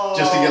them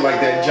just to get like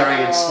that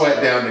giant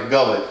sweat down the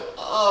gullet.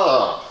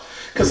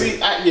 Because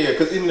even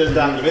in the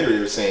documentary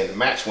they were saying the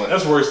match went.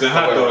 That's worse than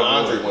hot dog.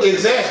 Andre wanted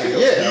Exactly.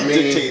 Yeah. He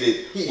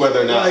dictated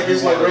whether or not like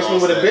it's like wrestling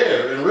with a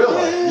bear in real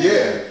life.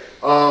 Yeah.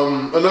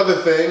 Another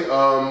thing,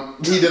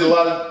 he did a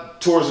lot of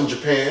tours in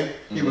Japan.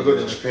 He would go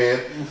to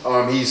Japan.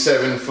 He's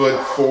 7'4".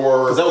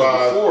 Because that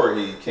was before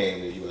he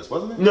came to the U.S.,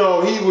 wasn't it? No,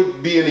 he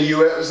would be in the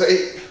U.S.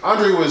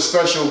 Andre was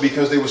special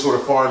because they would sort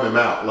of farm him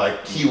out.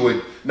 Like he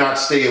would not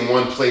stay in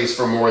one place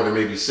for more than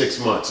maybe 6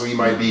 months. So he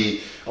might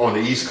be on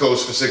the East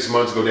Coast for 6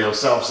 months, go down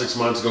south 6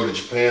 months, go to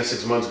Japan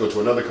 6 months, go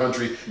to another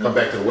country, come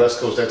back to the West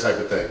Coast, that type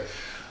of thing.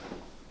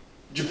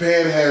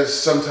 Japan has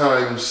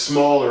sometimes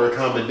smaller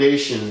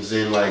accommodations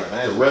in like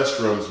the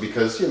restrooms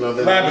because they're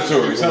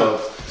laboratories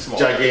of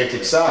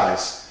gigantic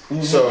size.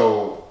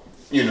 So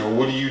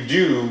what do you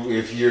do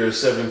if you're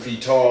 7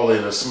 feet tall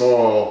in a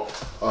small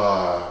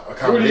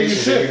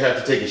accommodation and you have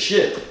to take a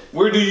shit?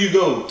 Where do you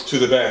go to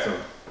the bathroom?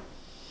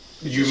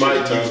 You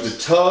might use the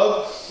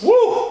tub.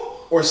 Woo!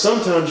 Or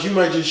sometimes you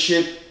might just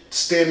shit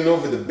standing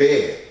over the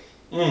bed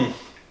and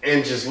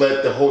just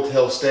let the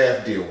hotel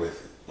staff deal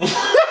with it.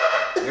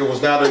 It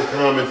was not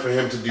uncommon for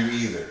him to do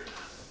either.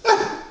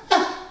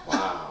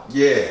 Wow.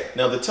 Yeah.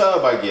 Now the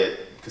tub I get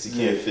because he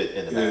can't fit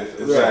in the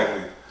bathroom.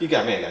 Exactly. You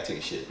got gotta take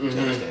a shit. You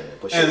understand that?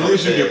 But And at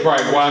least you could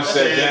probably wash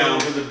that down.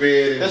 Over the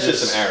bed. And that's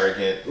just an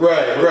arrogant.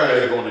 Right.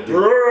 They're going to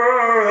do.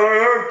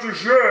 I have to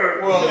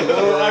shit.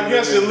 Well, I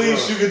guess at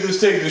least you could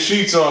just take the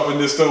sheets off and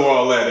just throw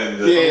all that in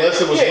there. Yeah,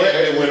 unless it was wet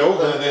and it went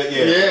over.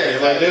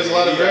 Like there's a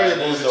lot of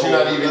variables that you're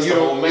not even. You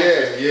don't.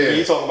 Yeah.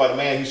 You talking about a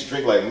man who used to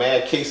drink like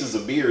mad cases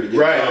of beer to get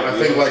right. drunk, I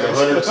think like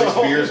 106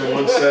 beers in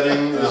one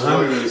setting.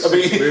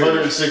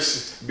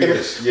 106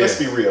 beers. Let's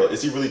be real.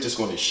 Is he really just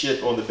going to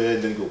shit on the bed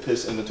and then go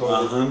piss in the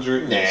toilet?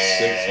 106. Nah,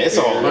 it's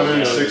all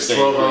 106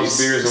 12-ounce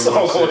beers It's in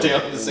all one going setting.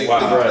 down the same Wow.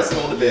 thing.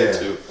 Pissing on the bed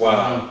too.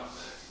 Wow.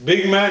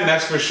 Big man,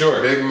 that's for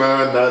sure. Big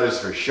man, that is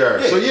for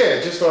sure. So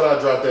yeah, just thought I'd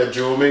drop that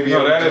jewel. Maybe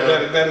No,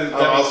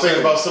 I'll think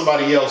about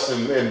somebody else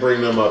and bring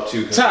them up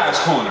too. Ty's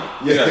Corner.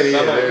 Yeah,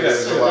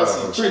 Yes, there's a lot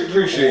of them.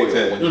 Appreciate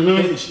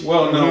that.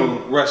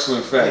 Well-known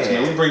wrestling facts,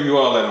 man. We bring you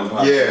all that on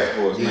podcast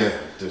Sports, man. Yeah.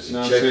 Just You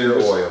know what check I'm saying?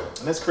 your oil.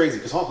 And that's crazy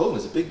because Hulk Hogan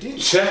is a big dude.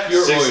 Check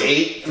your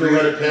 6'8",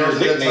 300 pounds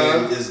His at that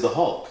nickname time. is the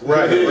Hulk.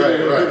 Right.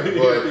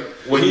 But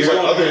when He's your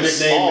gonna other be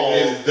nickname small,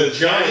 is the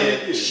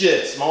giant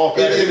shit. Small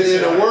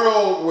In a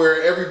world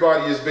where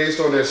everybody is based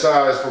on their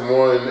size from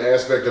one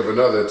aspect of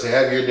another, to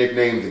have your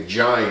nickname the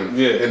giant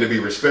and to be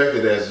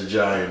respected as the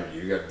giant,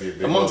 you got to be a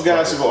big amongst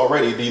guys who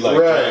already be like,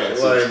 right,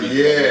 giants, so to like speak.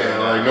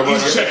 like nobody.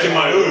 He's checking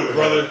my hood,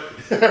 brother.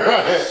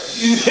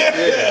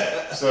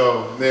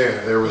 So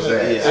there was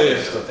that. Yeah, I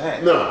understood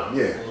that. No,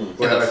 yeah.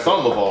 And the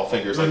thumb of all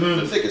fingers, like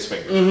the thickest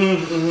finger.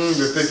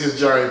 The thickest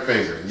giant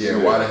finger. Yeah,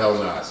 why the hell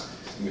not?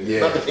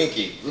 Yeah. Not the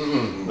pinky.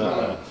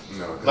 No.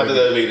 Not that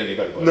that made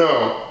anybody. But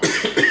No.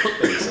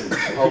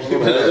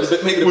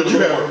 Make it Would you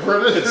have a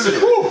brother?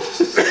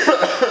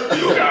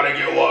 You gotta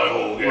get one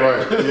Hogan.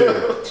 Right,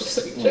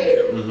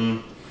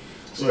 yeah.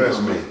 So that's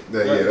me.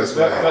 That's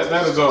what I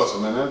That is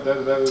awesome, man.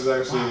 That is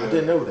actually. I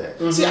didn't know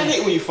that. See, I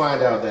hate when you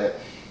find out that,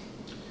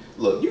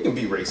 look, you can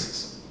be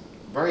racist,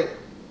 right?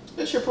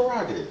 That's your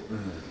prerogative.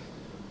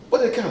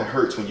 But it kind of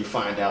hurts when you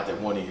find out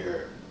that one of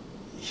your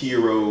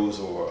heroes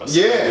or a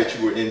celebrity that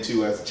you were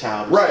into as a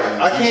child. Right,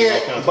 I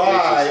can't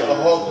buy a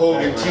Hulk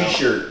Hogan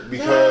T-shirt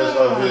because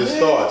of his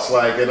thoughts.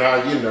 Like, and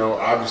I,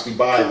 obviously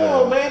buy them. Come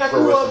on, man! I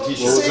pro grew up wrestling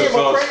T-shirts. saying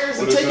my prayers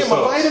and taking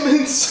my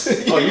vitamins.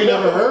 Oh, you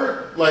never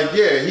heard? Like,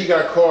 yeah, he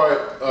got caught.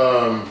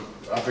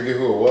 I forget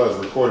who it was.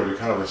 Recorded a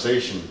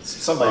conversation.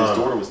 Somebody's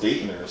daughter was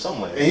dating her or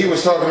something like that. And he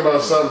was talking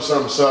about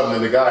something,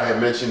 and the guy had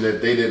mentioned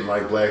that they didn't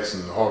like blacks,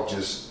 and Hulk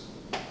just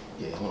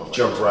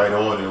jumped right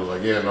on and was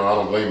like, yeah, no, I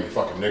don't blame you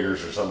fucking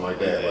niggers or something like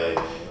that.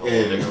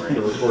 And the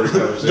recorded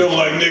conversation. Don't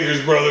like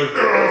niggers, brother.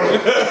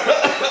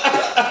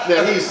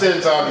 Now he's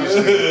since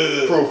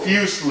obviously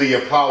profusely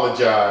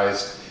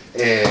apologized,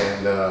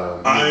 and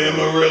I am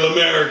a real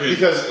American.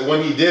 Because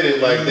when he did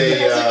it, like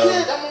they as a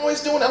kid, I'm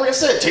always doing that. Like I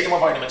said, taking my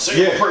vitamins,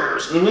 saying my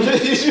prayers. All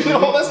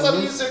that stuff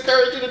he used to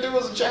encourage you to do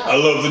as a child. I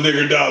love the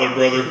nigger dollar,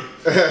 brother.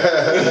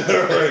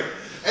 Right.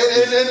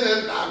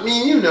 And I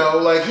mean,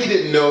 like he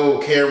didn't know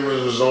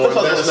cameras was on.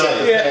 That's not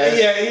the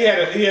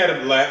past. He had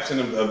a lapse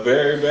and a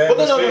very bad.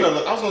 But no.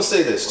 I was going to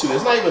say this too.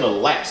 It's not even a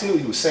lapse. He knew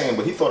what he was saying,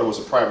 but he thought it was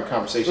a private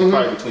conversation,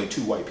 probably between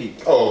two white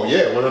people. Oh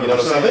yeah, 100%.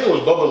 I think it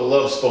was Bubba the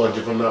Love Sponge,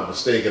 if I'm not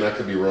mistaken. I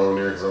could be wrong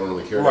there because I don't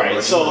really care.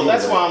 Right. So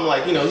that's why I'm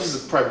like, this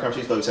is a private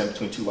conversation that was having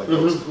between two white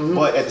folks.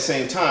 But at the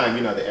same time,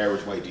 you're not the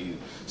average white dude.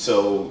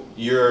 So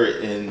you're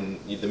in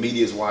the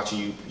media is watching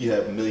you. You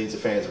have millions of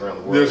fans around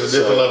the world. There's a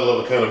different level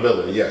of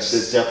accountability. Yes,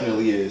 there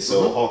definitely is.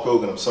 So Hulk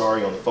Hogan, I'm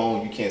sorry, on the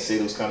phone you can't say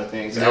those kind of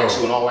things. No.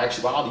 Actually, in all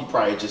actuality, you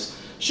probably just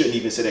shouldn't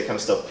even say that kind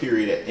of stuff.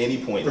 Period. At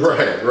any point.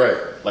 Right.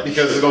 Like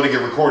because it's going to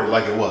get recorded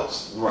like it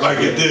was. Right. Like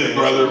it did,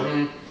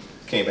 brother.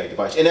 Came back to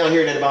bite you. And now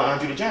hearing that about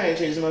Andre the Giant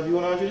changes my view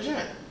on Andre the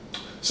Giant.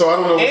 So I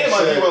don't know. And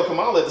my view on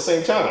Kamala at the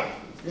same time.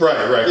 Right.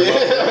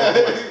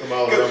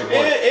 Kamala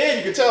and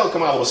you could tell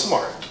Kamala was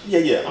smart.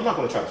 Yeah. I'm not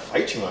going to try to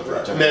fight you, Andre.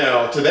 Right.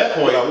 Now, to that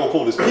point, but I won't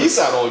pull this piece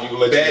out on you and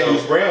let Bad you know.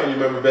 News Brown. You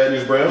remember Bad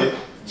News Brown? Yeah.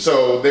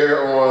 So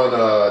they're on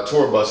a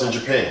tour bus in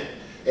Japan.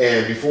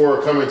 And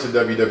before coming to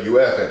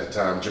WWF at the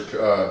time,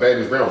 Bad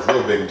News Brown was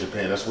real big in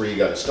Japan. That's where he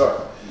got his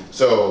start.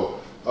 So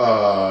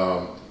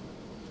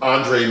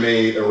Andre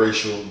made a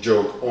racial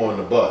joke on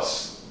the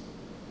bus.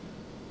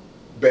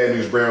 Bad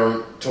News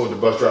Brown told the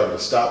bus driver to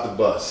stop the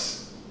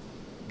bus,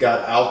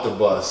 got out the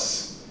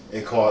bus,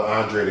 and called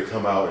Andre to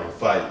come out and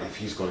fight if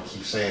he's going to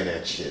keep saying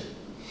that shit.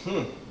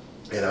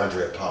 And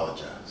Andre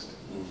apologized.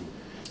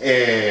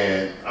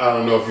 And I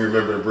don't know if you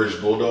remember the British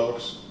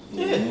Bulldogs.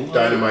 Yeah.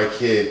 Dynamite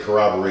Kid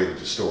corroborated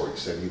the story.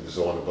 Said he was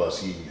on the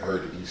bus. He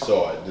heard it. He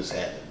saw it. This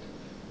happened.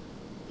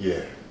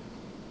 Yeah.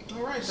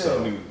 All right,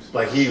 So, news.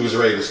 like he was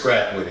ready to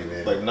scrap with him.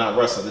 And Like not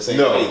wrestling. This ain't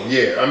no, fake.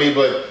 yeah. I mean,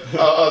 but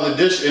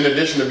in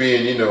addition to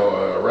being,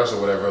 a wrestler,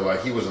 or whatever,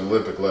 like he was an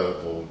Olympic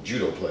level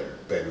judo player.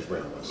 Bad News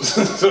Brown was.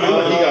 So he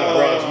got a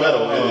bronze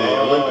medal in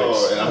the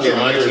Olympics. And I'm in sure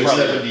Andre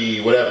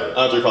 1970, whatever.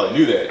 Andre probably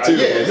knew that too.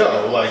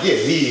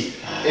 He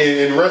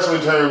in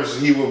wrestling terms,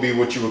 he will be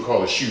what you would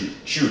call a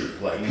shooter.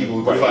 Like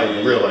people who fight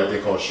in real life,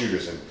 they call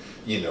shooters, and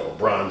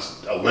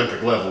bronze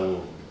Olympic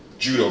level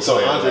judo So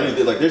player. Andre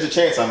did there's a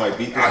chance I might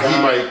beat this guy,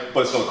 he might,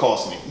 but it's gonna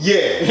cost me.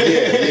 Yeah.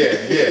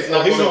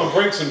 He's gonna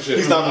break some shit.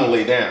 He's not gonna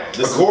lay down.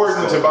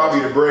 According to Bobby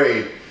the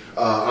Braid,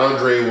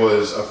 Andre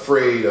was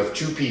afraid of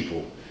two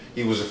people.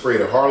 He was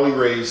afraid of Harley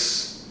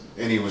Race,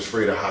 and he was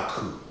afraid of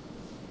Haku.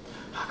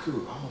 Haku, I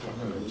don't know if I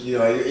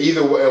remember.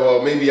 Either way,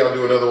 well, maybe I'll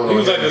do another one. He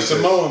was like the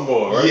Samoan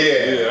boy, right? Yeah, I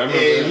remember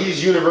and that.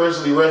 he's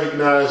universally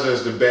recognized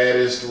as the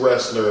baddest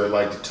wrestler,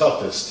 like the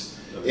toughest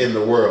in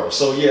the world.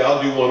 So yeah,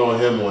 I'll do one on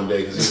him one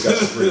day because he's got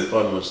some pretty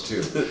fun ones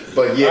too.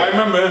 But yeah, I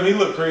remember him. He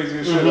looked crazy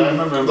as shit. I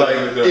remember him. like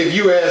if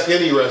you ask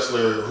any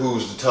wrestler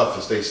who's the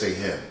toughest, they say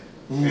him,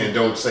 and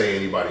don't say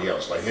anybody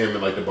else. Like him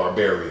and like the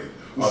Barbarian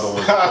are the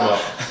ones that come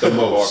up the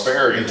most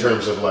Barbarian. in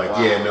terms of like,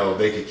 Wow. yeah, no,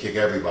 they could kick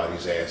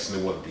everybody's ass and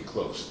it wouldn't be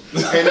close.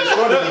 And it's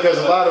funny because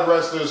a lot of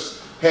wrestlers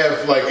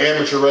have like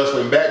amateur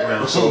wrestling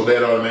backgrounds, so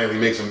that automatically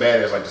makes them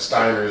badass. Like the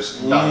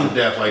Steiners, Dr.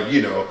 Death, like,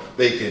 you know,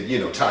 they could, you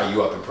know, tie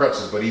you up in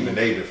pretzels, but even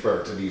they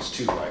defer to these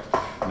two, like,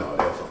 no,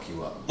 they'll fuck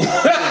you up. Damn,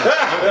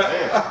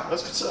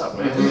 that's what's up,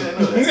 man. Yeah, I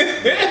know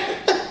that.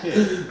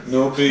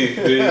 No beef,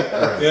 B. You know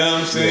what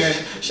I'm saying?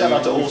 Shout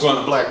out to old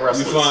school black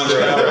wrestlers. You find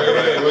it out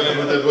right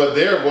here, man. But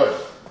there,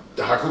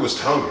 Haku was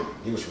Tongan.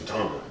 He was from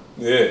Tonga.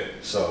 Yeah.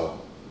 So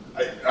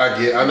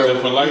I know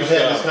Different we've had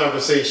this lifestyle.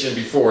 conversation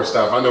before,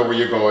 stuff. I know where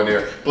you're going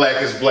there.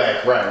 Black is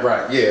black, right.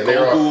 Yeah,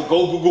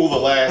 Go Google the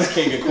last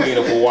king and queen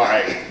of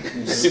Hawaii.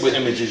 See what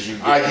images you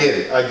get.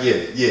 I get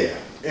it. Yeah.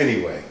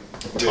 Anyway,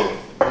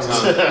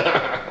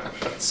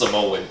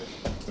 Samoan.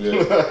 Yeah.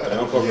 They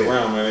don't fuck Yeah.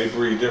 around, man. They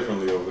breathe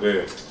differently over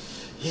there.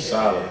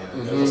 Solid.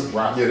 That was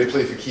rock. yeah, they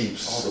play for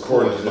keeps. All the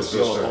according boys, to must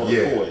this be all story. the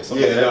Yeah, boys.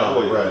 Somebody yeah, had no,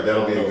 boys. right.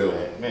 That'll be a I don't good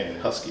know, one. man.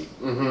 Husky.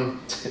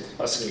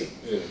 Husky.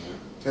 Yeah, man.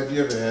 Have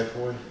you ever had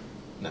porn?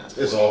 Nah.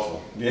 It's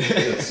awful. Yeah.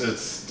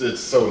 It's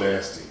so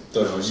nasty.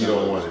 Doesn't You sound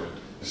don't want good. it.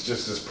 It's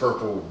just this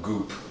purple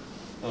goop.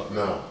 Oh.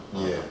 No.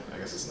 Yeah. I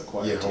guess it's an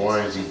acquired Yeah, taste.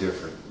 Hawaiians eat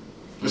different.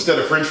 Instead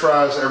of French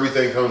fries,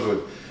 everything comes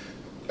with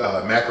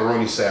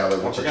macaroni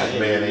salad, which is forgot, just yeah,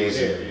 mayonnaise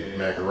yeah, and yeah.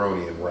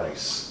 macaroni and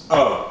rice.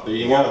 Oh, There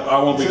you well, go.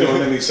 I won't be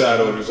doing any side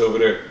orders over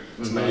there.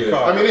 main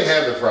I mean, they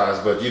have the fries,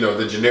 but you know,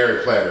 the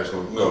generic platter is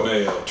going to No go.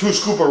 mayo. 2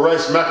 scoop of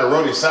rice,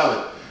 macaroni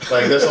salad.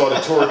 Like, that's all the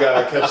tour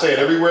guide kept saying.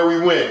 Everywhere we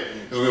went,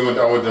 because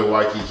I went to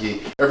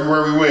Waikiki.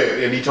 Everywhere we went,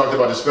 and he talked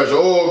about the special.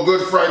 Oh,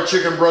 good fried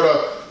chicken,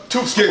 brother.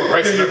 2 scoop of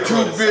rice,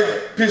 2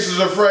 big pieces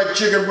of fried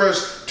chicken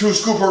breast, 2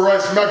 scoop of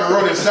rice,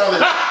 macaroni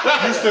salad.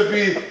 Used to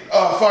be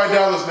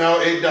 $5 now,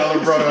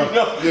 $8, brother.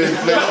 Yeah,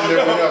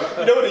 inflation went up.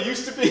 You know what it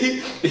used to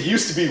be? It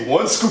used to be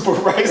 1 scoop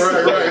of rice.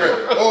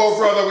 Right. Oh,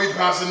 brother, we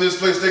passing this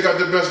place. They got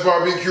the best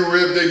barbecue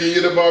rib. They give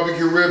you the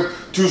barbecue rib,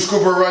 2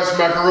 scoop of rice,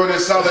 macaroni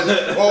salad.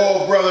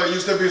 Oh, brother, it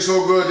used to be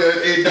so good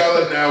at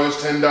 $8. Now it's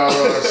 $10.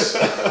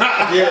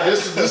 Yeah,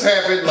 this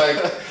happened like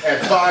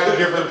at 5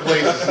 different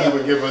places. He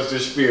would give us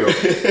this spiel.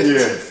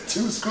 Yeah,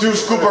 2 scoops. 2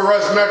 scoop of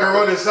rice,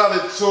 macaroni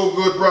salad. So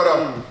good,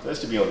 brother. That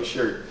should be on the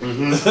shirt. He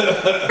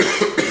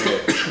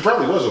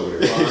probably was over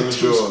there. I'm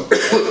sure.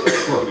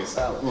 Macaroni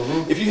salad.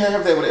 If you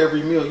have that with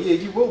every meal, yeah,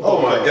 you will.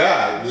 Oh my bulk up.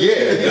 God!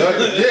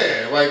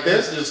 Yeah, like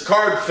that's just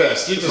card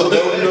fest. You just load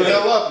the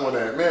hell up on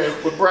that, man.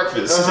 With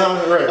breakfast.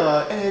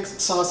 Right.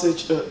 Eggs,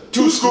 sausage,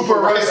 2 scoop of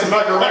rice and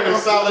macaroni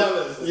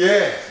salad.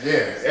 Yeah,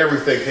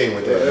 everything came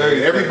with that.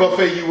 Everything. Every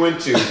buffet you went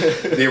to,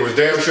 there was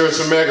damn sure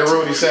some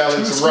macaroni salad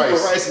and 2 some scoop of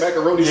rice. rice,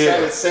 macaroni Yeah.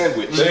 salad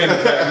sandwich. They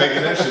ended up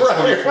making that shit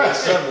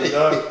 24/7,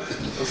 dog.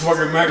 The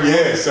fucking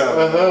macaroni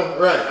salad.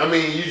 Right. I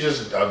mean, you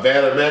just a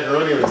vat of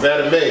macaroni and a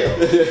vat of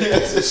mayo.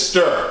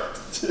 Stir.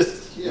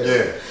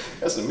 Yeah.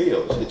 That's a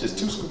meal. It's just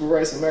 2 scoop of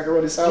rice and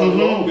macaroni salad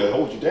alone to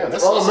hold you down.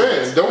 That's Oh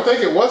sausage. man, don't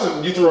think it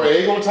wasn't. You throw an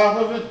egg on top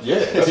of it. Yeah,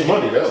 that's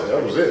money.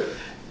 That was it.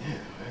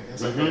 I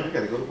guess I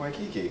gotta go to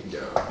Waikiki. Yeah.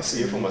 I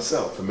see it for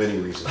myself. For many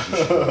reasons, you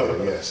should go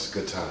there. Yes,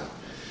 good time.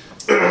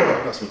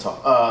 I got some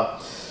talk.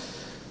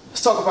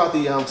 Let's talk about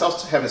the. 'Cause I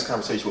was having this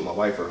conversation with my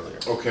wife earlier.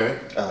 Okay.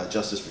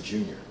 Justice for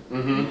Junior.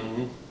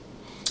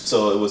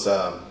 So it was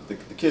the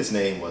kid's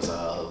name was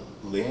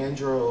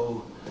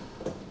Leandro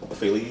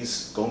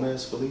Feliz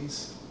Gomez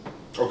Feliz.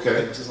 I Okay.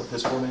 think was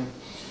his full name.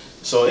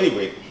 So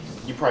anyway,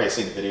 you probably have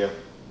seen the video.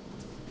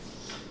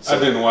 I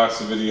didn't watch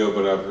the video,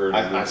 but I've heard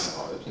I it.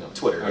 saw it.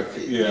 Twitter. I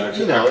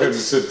know, couldn't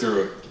it's- sit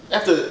through it.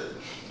 After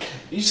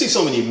you see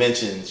so many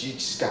mentions, you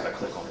just gotta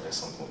click on it at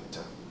some point in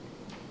time.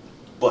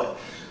 But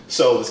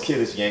so this kid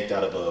is yanked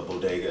out of a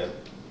bodega,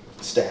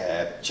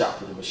 stabbed,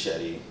 chopped with a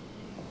machete.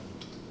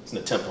 It's an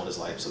attempt on his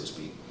life, so to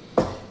speak.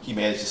 He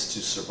manages to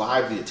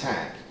survive the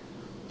attack,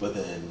 but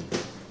then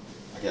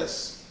I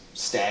guess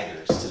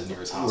staggers to the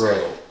nearest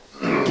hospital.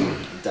 He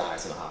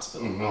dies in the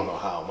hospital. I don't know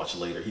how much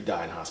later he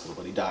died in the hospital,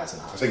 but he dies in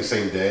the I hospital. think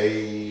same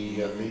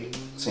day. I mean.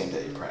 Same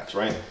day, perhaps,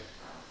 right?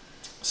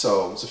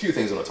 So, there's a few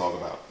things I want to talk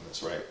about in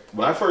this, right?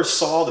 When I first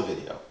saw the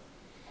video,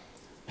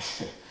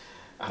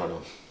 I don't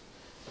know.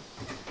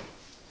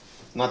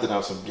 Not that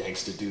I'm some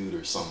gangster dude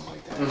or something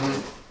like that.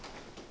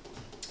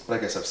 But I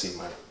guess I've seen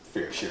my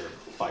fair share of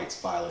fights,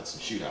 violence,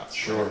 and shootouts.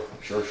 Sure.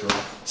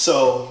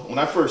 So, when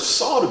I first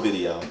saw the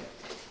video,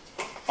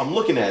 I'm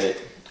looking at it,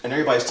 and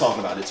everybody's talking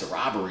about it's a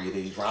robbery.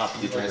 They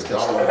robbed the address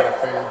customer.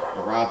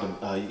 Or robbed him.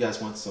 You guys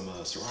want some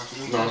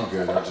Sriracha? No, I'm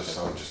good. I'm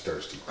just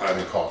thirsty. I've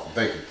been coughing.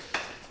 Thank you.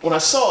 When I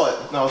saw it,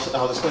 and I was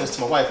explaining this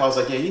to my wife, I was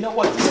like, yeah, you know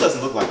what? This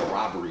doesn't look like a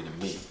robbery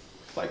to me.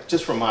 Like,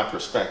 just from my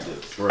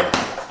perspective. Right.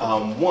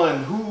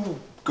 One, who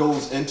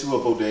goes into a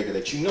bodega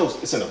that you know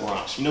it's in the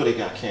Bronx, you know they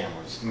got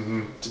cameras,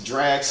 to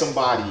drag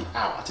somebody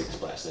out, I take a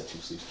splash that 2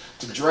 sleeves,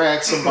 to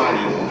drag somebody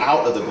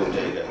out of the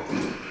bodega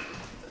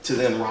to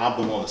then rob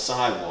them on the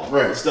sidewalk.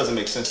 Right. This doesn't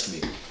make sense to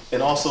me.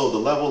 And also the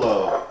level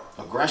of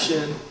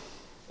aggression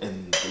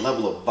and the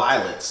level of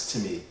violence to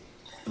me,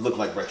 it looked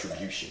like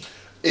retribution.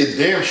 It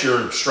damn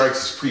sure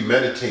strikes as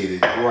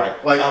premeditated. Right.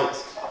 Like,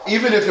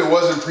 even if it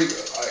wasn't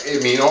I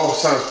mean, all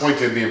signs point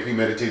to it being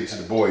premeditated to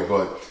the boy,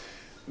 but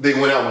they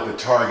went out with a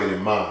target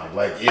in mind.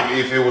 Like,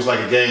 if it was like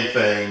a gang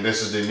thing,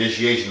 this is the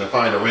initiation to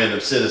find a random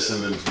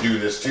citizen and to do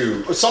this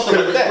too. Or something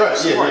like that.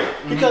 Right, yeah, right.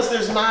 yeah. Because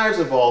there's knives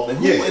involved. And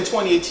who Yeah. in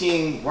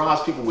 2018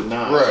 robs people with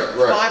knives? Right,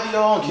 right. 5 of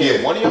y'all, and can't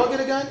Yeah. one of y'all get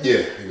a gun? Yeah,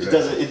 It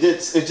exactly.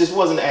 doesn't. It just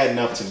wasn't adding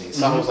up to me.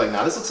 So I was like,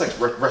 nah, this looks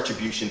like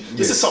retribution.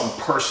 This Yeah. is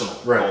something personal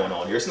Right. going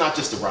on here. It's not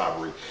just a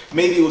robbery.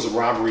 Maybe it was a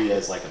robbery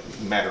as like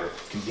a matter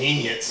of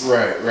convenience.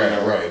 Right.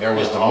 That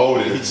was the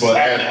motive. He just But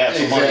happened to have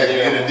some money exactly,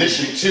 there. in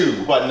addition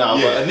to. But no,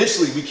 Yeah. but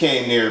initially we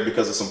came there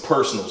because of some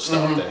personal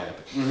stuff that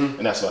happened.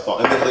 And that's what I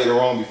thought. And then later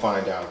on we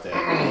find out that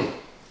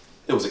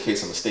it was a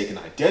case of mistaken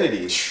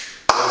identity.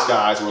 Those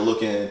guys were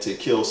looking to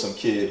kill some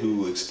kid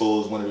who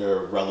exposed one of their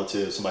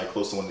relatives, somebody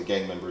close to one of the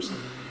gang members,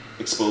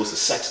 exposed a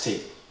sex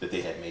tape that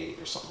they had made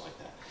or something like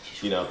that.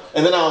 You know?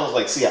 And then I was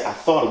like, see, I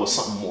thought it was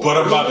something more. But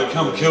I'm about to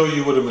come kill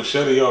you with a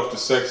machete off the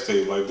sex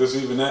tape. Like, this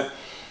even that?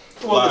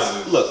 Well,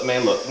 Lies. look,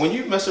 man, when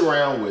you mess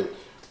around with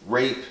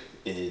rape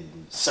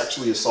and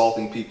sexually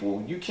assaulting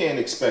people, you can't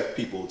expect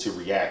people to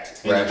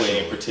react any way Rationally.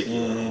 in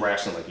particular,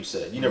 rational, like you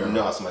said. You never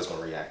know how somebody's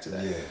going to react to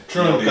that. Yeah.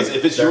 True. Because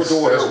if it's your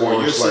daughter or more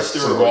your just like sister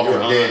some or Walking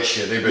your Dead aunt,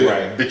 shit. They've been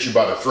Right. bit you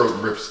by the throat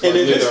and rips. and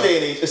in you this know. day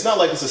and age, it's not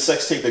like it's a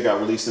sex tape that got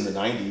released in the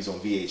 90s on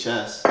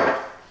VHS.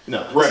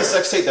 No, Right. it's a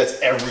sex tape that's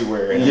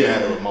everywhere in a Yeah.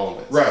 matter of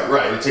moments.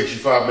 Right. It takes you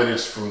 5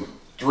 minutes from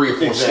 3 or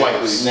 4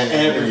 Exactly. swipes. Now and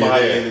you're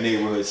everybody there. in the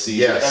neighborhood sees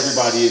Yes. it.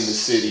 Everybody in the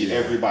city, Yeah.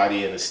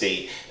 everybody in the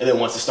state. And then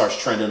once it starts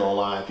trending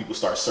online, people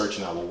start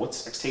searching out, well, what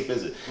sex tape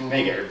is it?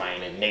 Make everybody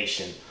in the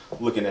nation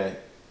looking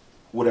at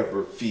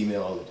whatever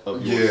female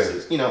of yours Yeah.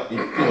 is. You know,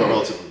 female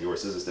relative of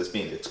yours is that's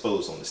being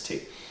exposed on this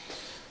tape.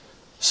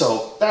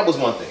 So that was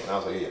one thing. I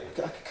was like, yeah,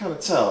 I could kind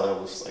of tell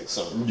that was like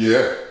something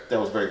Yeah. that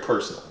was very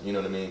personal. You know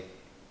what I mean?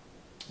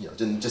 You know,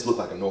 didn't just look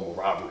like a normal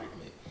robbery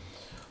to me.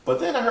 But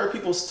then I heard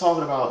people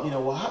talking about, you know,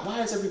 well,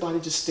 why is everybody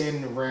just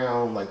standing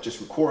around, like just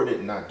recording it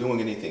and not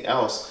doing anything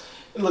else?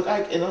 And look,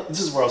 this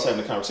is where I was having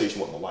a conversation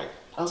with my wife.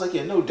 I was like,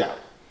 yeah, no doubt.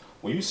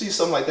 When you see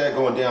something like that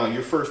going down,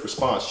 your first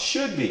response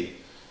should be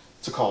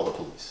to call the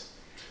police.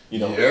 You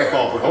know, Yeah,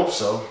 call for I help. hope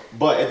so.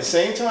 But at the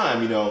same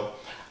time, you know,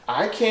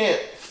 I can't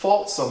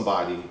fault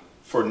somebody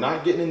for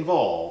not getting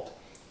involved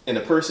in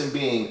a person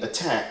being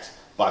attacked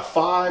by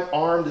 5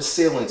 armed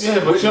assailants. Yeah,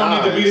 but with you don't need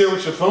to be knives, there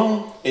with your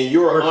phone. and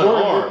you're recording it.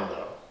 unarmed, though.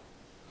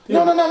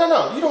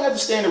 No. You don't have to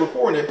stand there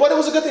recording it. But it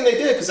was a good thing they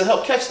did because it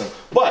helped catch them.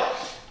 But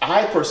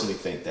I personally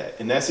think that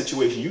in that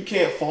situation, you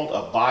can't fault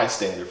a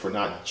bystander for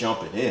not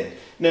jumping in.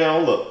 Now,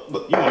 look,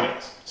 you want me.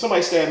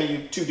 Somebody stabbing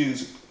you, 2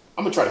 dudes.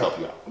 I'm gonna try to help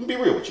you out. I'm gonna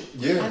be real with you.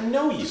 Yeah. I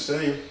know you.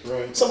 Same.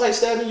 Right. Somebody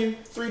stabbing you,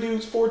 3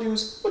 dudes, 4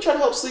 dudes. I'm gonna try to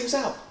help sleeves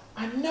out.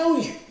 I know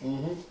you.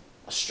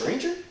 A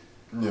stranger?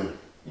 Yeah.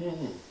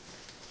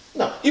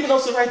 No, even though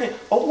it's the right thing.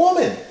 A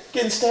woman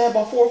getting stabbed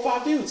by 4 or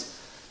 5 dudes.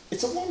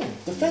 It's a woman,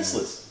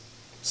 defenseless,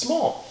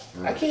 small.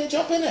 I can't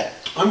jump in that.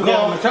 I'm Now,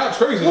 calling the cops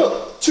crazy.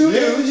 Look, 2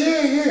 dudes,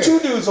 Yeah. 2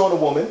 dudes on a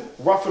woman,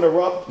 roughing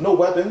her up, no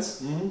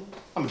weapons. I'm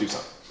gonna do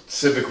something.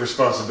 Civic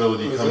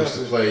responsibility comes to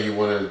Exactly. play. You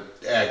want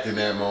to act in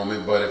that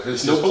moment, but if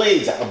it's No just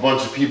blades a out.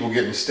 bunch of people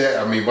getting stabbed,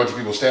 I mean, a bunch of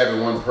people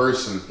stabbing one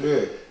person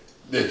Yeah.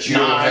 that you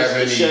don't Knives, have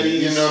any,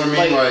 machetes, you know what I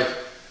mean? like-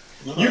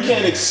 Like, You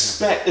can't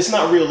expect. It's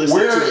not realistic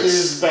Where to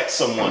is- expect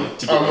someone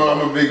to get I'm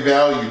involved. a big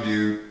value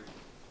dude.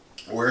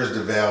 Where's the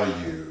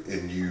value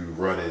in you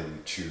running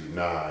to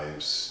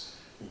knives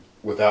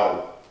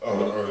without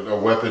a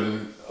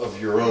weapon of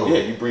your own? Yeah,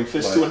 you bring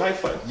fists to a knife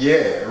fight.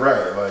 Yeah,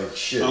 right. Like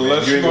shit. man,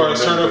 Unless you you ain't are gonna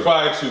remember-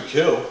 certified to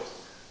kill.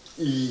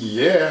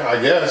 Yeah, I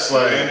guess.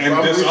 Like, And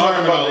we're disarm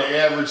talking about them. the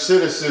average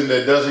citizen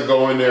that doesn't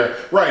go in there.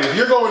 Right. If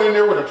you're going in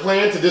there with a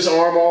plan to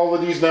disarm all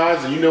of these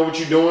knives and you know what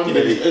you're doing,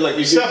 then Like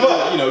you step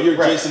up. You know, you're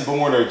Right. Jason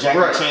Bourne or Jackie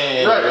Right,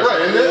 Chan. right.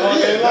 And then, all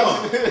day yeah,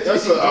 long.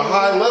 that's a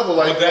high level.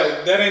 Like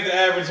But that ain't the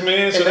average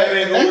man, so and that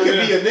ain't that going could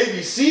in. be a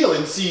Navy SEAL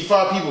and see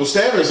 5 people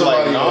stabbing It's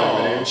somebody. like,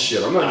 no. Man,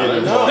 shit, I'm not I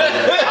getting know. involved.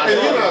 I And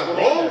know. you're not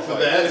wrong for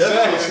that.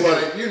 That's just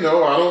like, you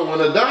know, I don't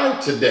want to die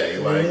today.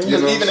 Like, you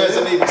know, Because even what as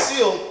I'm a saying? Navy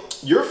SEAL,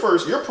 your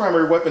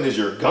primary weapon is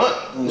your gun,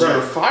 Right.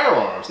 your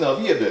firearms. Now, if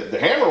you have the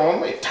hammer on,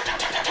 wait, tap, tap,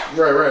 tap, tap, tap,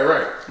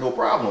 Right. no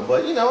problem.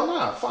 But you know,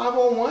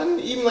 5-on-1,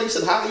 even like you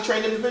said, highly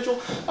trained individual.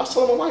 I was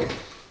telling my wife,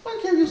 I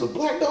don't care if he was a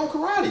black belt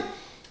karate.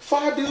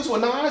 5 dudes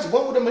with knives,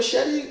 one with a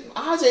machete,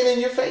 odds ain't in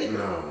your favor.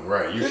 No,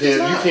 right. You It's just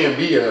not. can't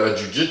be a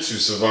jujitsu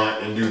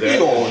savant and do that. You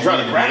don't try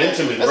to need be grapple.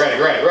 intimate. That's-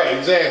 Right.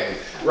 Exactly.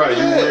 Right.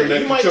 Yeah, you worried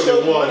that you might choke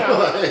choke one. one out.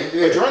 Like,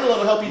 yeah. Adrenaline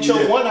will help you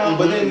choke Yeah. one out,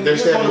 but then They're you're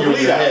stabbing going you to in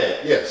bleed your out. head.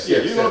 Yes. Yeah,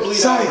 you're going to bleed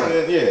Sight. out. And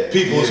then, yeah.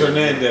 People's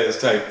Hernandez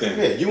type thing.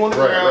 Yeah, you on the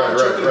Right, ground, right,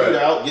 choking right. the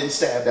dude out, getting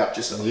stabbed out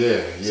yourself.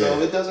 Yeah.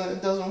 So it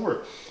doesn't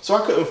work. So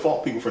I couldn't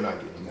fault people for not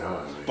getting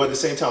involved. No, man. But at the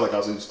same time, like I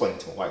was explaining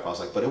to my wife, I was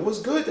like, but it was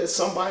good that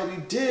somebody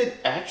did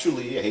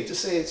actually, I hate to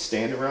say it,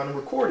 stand around and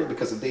record it,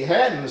 because if they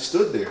hadn't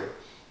stood there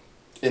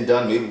and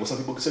done maybe what some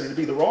people consider to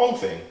be the wrong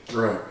thing,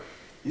 Right.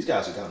 these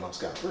guys have gotten off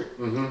scot-free.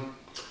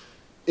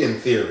 In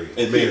theory.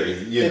 In maybe, theory.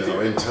 You In know,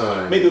 theory. in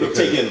time. Maybe it would have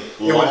because taken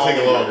It would have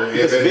taken longer.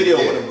 because if the video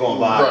yeah. would have gone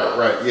viral.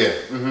 Right. Yeah.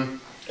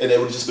 And it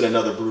would have just been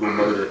another brutal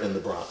murder in the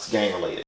Bronx, gang related.